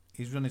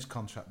 He's run his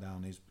contract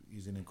down.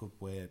 He's in a good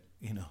way.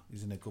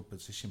 He's in a good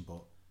position.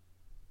 But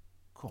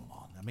come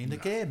on, I mean, the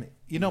game.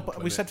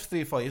 But we said for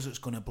 3 or 4 years it's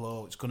going to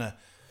blow. It's going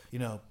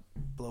to,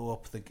 blow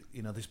up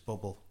this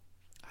bubble.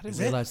 I didn't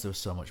realise there was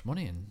so much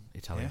money in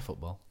Italian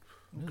football.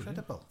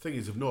 Incredible. Thing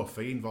is, there's no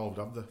fee involved,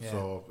 have they? Yeah.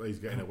 So he's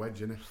getting a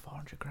wedge, isn't he?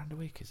 $400,000 a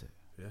week, is it?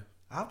 Yeah.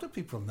 How do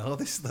people know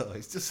this though?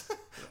 It's just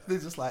they're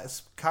just like a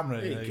camera.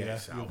 It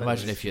gets out.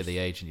 Imagine if you're the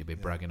agent, you'd be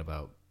bragging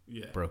about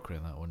Yeah.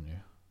 brokering that, wouldn't you?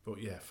 But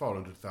yeah,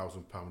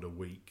 £400,000 a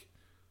week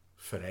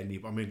for any.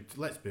 I mean,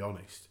 let's be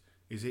honest.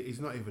 He's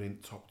not even in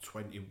top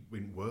 20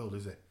 in world,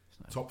 is he?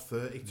 Top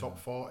 30, top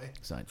 40,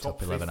 It's like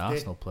top 11 50.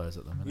 Arsenal players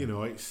at the minute. You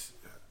know, it's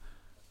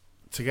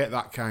to get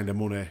that kind of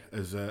money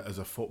as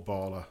a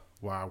footballer.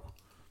 Wow,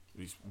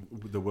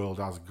 the world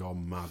has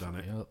gone mad, hasn't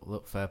it? Yeah,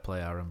 look, fair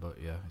play, Aaron, but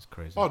yeah, it's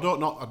crazy. Oh, to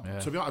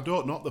be honest, I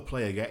don't knock the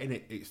player getting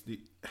it. It's the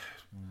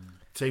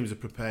teams are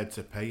prepared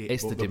to pay it.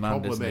 It's but the the demand,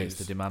 problem isn't it? is, It's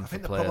the demand I for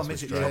think the players. problem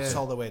is which it drives drops it.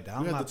 all the way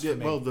down. Yeah, lads, yeah, for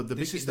me. well, the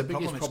This is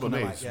biggest it's problem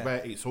gonna, is where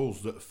it's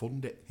us that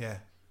fund it. Yeah.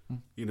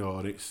 You know,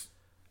 and it's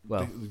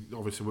Well,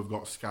 obviously we've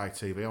got Sky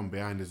TV on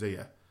behind us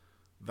here.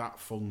 That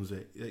funds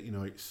it. You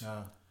know, it's.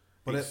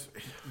 But it's-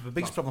 the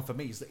biggest problem for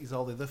me is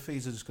all the other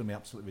fees are just going to be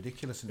absolutely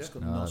ridiculous, and it's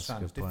going to that's a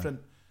sound good point.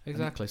 different.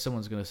 Exactly.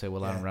 Someone's going to say,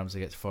 "Well, Aaron Ramsey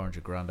gets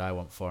 $400,000. I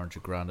want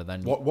 $400,000," and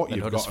then What then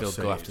you've got to Huddersfield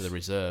say go after is- the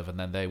reserve, and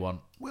then they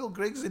want. Will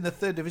Griggs in the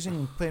 3rd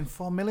division paying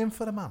 $4 million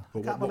for the man. I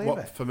can't believe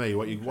it. For me,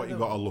 what you got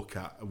to look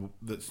at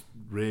that's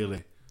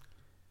really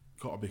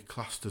got to be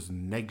classed as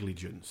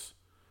negligence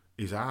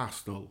is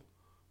Arsenal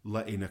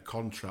letting a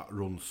contract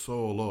run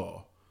so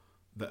low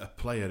that a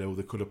player who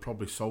they could have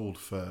probably sold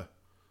for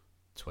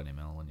 20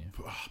 mil, wouldn't you?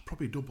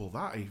 probably double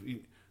that.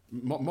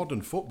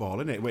 Modern football,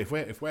 isn't it?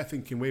 If we're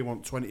thinking we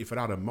want 20 for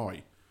Adam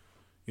Moy,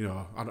 you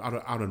know,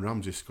 Aaron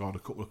Ramsey scored a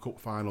couple of cup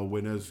final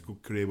winners,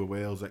 good career with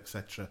Wales,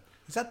 etc.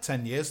 He's had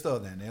 10 years though.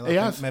 Then He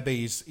has. Maybe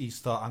he's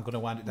thought I'm going to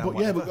wind it down. But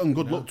whatever. and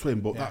good luck to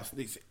him. But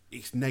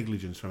it's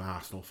negligence from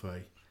Arsenal for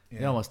me.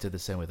 They almost did the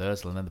same with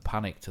Ozil, and then they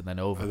panicked and then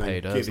And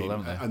overpaid then give Ozil,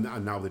 him- haven't they?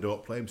 and now they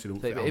don't play him. So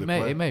It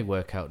may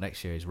work out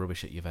next year. He's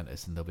rubbish at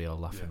Juventus, and they'll be all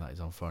laughing that he's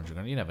on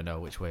 $400,000. You never know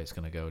which way it's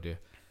going to go, do you?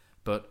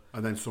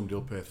 And then somebody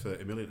will pay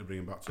 30 million to bring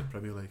him back to the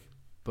Premier League.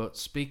 But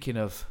speaking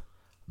of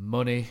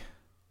money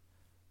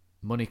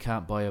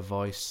can't buy a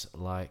voice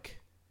like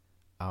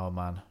our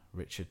man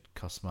Richard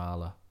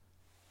Kosmala.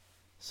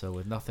 So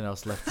with nothing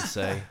else left to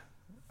say,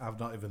 I've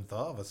not even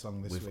thought of a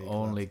song this week. we've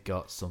only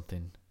got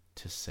something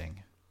to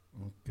sing.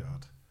 Oh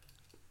God.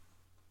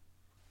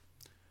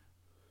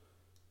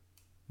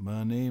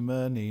 Money,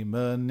 money,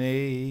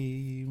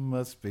 money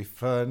must be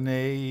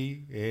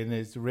funny in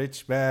this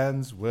rich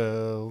man's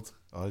world.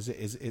 Or is it?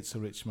 It's a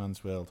rich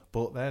man's world.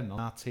 But then on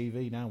our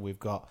TV now we've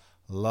got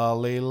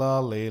Lolly,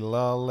 Lolly,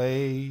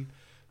 Lolly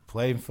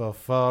playing for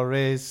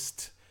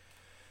Forest.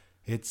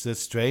 It's a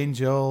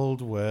strange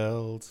old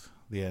world.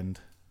 The end.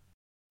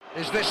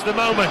 Is this the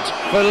moment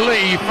for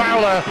Lee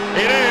Fowler?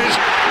 It is.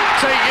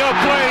 Take your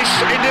place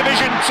in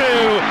Division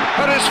 2,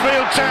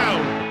 Huddersfield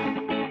Town.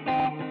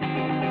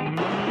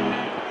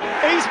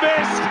 He's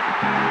missed.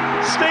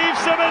 Steve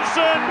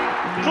Simonson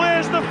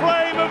clears the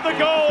frame of the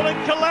goal and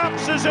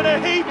collapses in a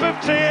heap of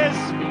tears.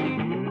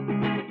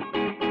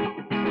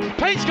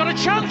 Pate's got a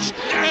chance.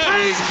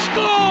 Pate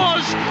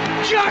scores.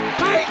 Jack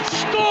Pate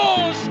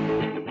scores.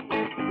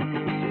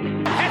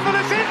 Heffel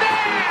is in there.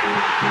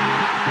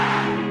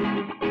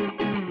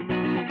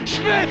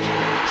 Smith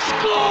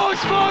scores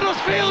for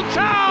Huddersfield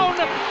Town.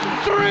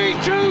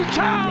 3-2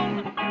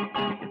 Town.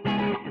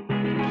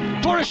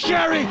 Boris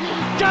Sherry,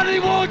 Danny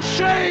Ward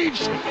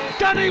saves!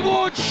 Danny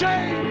Ward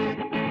saves!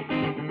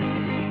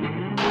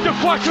 De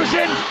Quattro's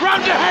in,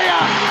 round De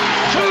Gea!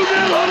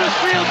 2-0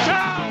 Huddersfield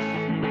Town!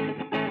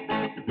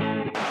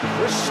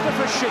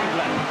 Christopher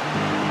Schindler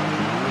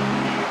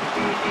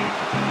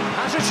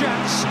has a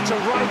chance to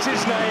write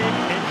his name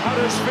in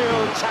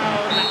Huddersfield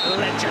Town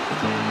legend.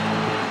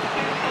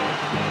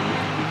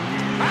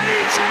 And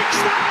he takes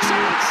that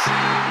chance!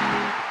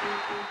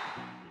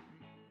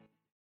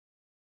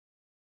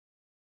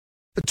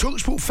 The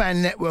TalkSport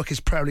Fan Network is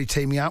proudly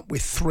teaming up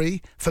with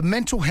 3 for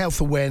Mental Health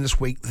Awareness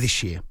Week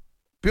this year.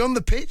 Beyond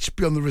the pitch,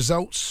 beyond the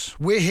results,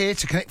 we're here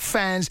to connect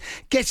fans,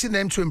 getting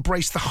them to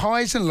embrace the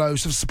highs and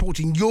lows of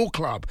supporting your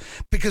club,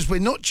 because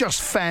we're not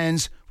just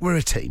fans, we're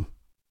a team.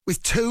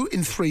 With 2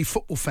 in 3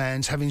 football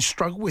fans having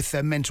struggled with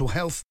their mental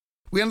health,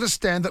 we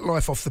understand that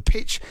life off the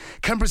pitch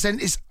can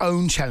present its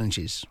own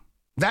challenges.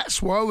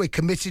 That's why we're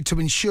committed to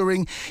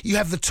ensuring you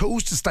have the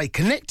tools to stay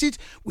connected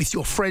with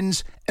your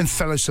friends and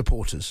fellow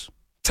supporters.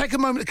 Take a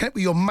moment to connect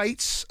with your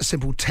mates. A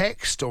simple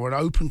text or an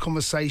open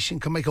conversation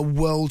can make a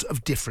world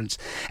of difference.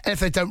 And if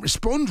they don't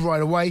respond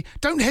right away,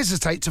 don't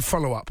hesitate to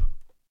follow up.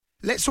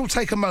 Let's all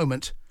take a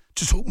moment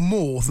to talk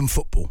more than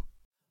football.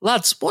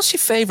 Lads, what's your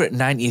favourite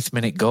 90th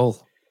minute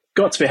goal?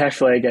 Got to be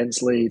Hefele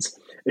against Leeds.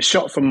 A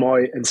shot from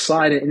Moy and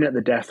sliding in at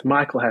the death,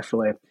 Michael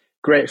Hefele.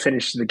 Great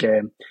finish to the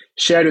game.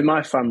 Shared with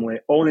my family,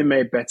 only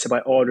made better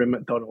by ordering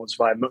McDonald's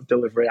via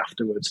McDelivery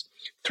afterwards.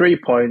 3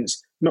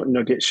 points,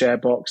 McNugget share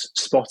box,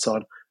 spot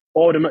on.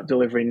 Order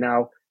McDelivery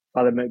now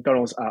by the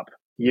McDonald's app.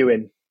 You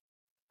in.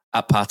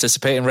 At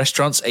participating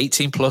restaurants,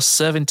 18 plus,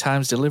 serving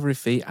times, delivery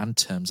fee and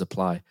terms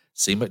apply.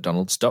 See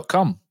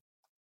mcdonalds.com.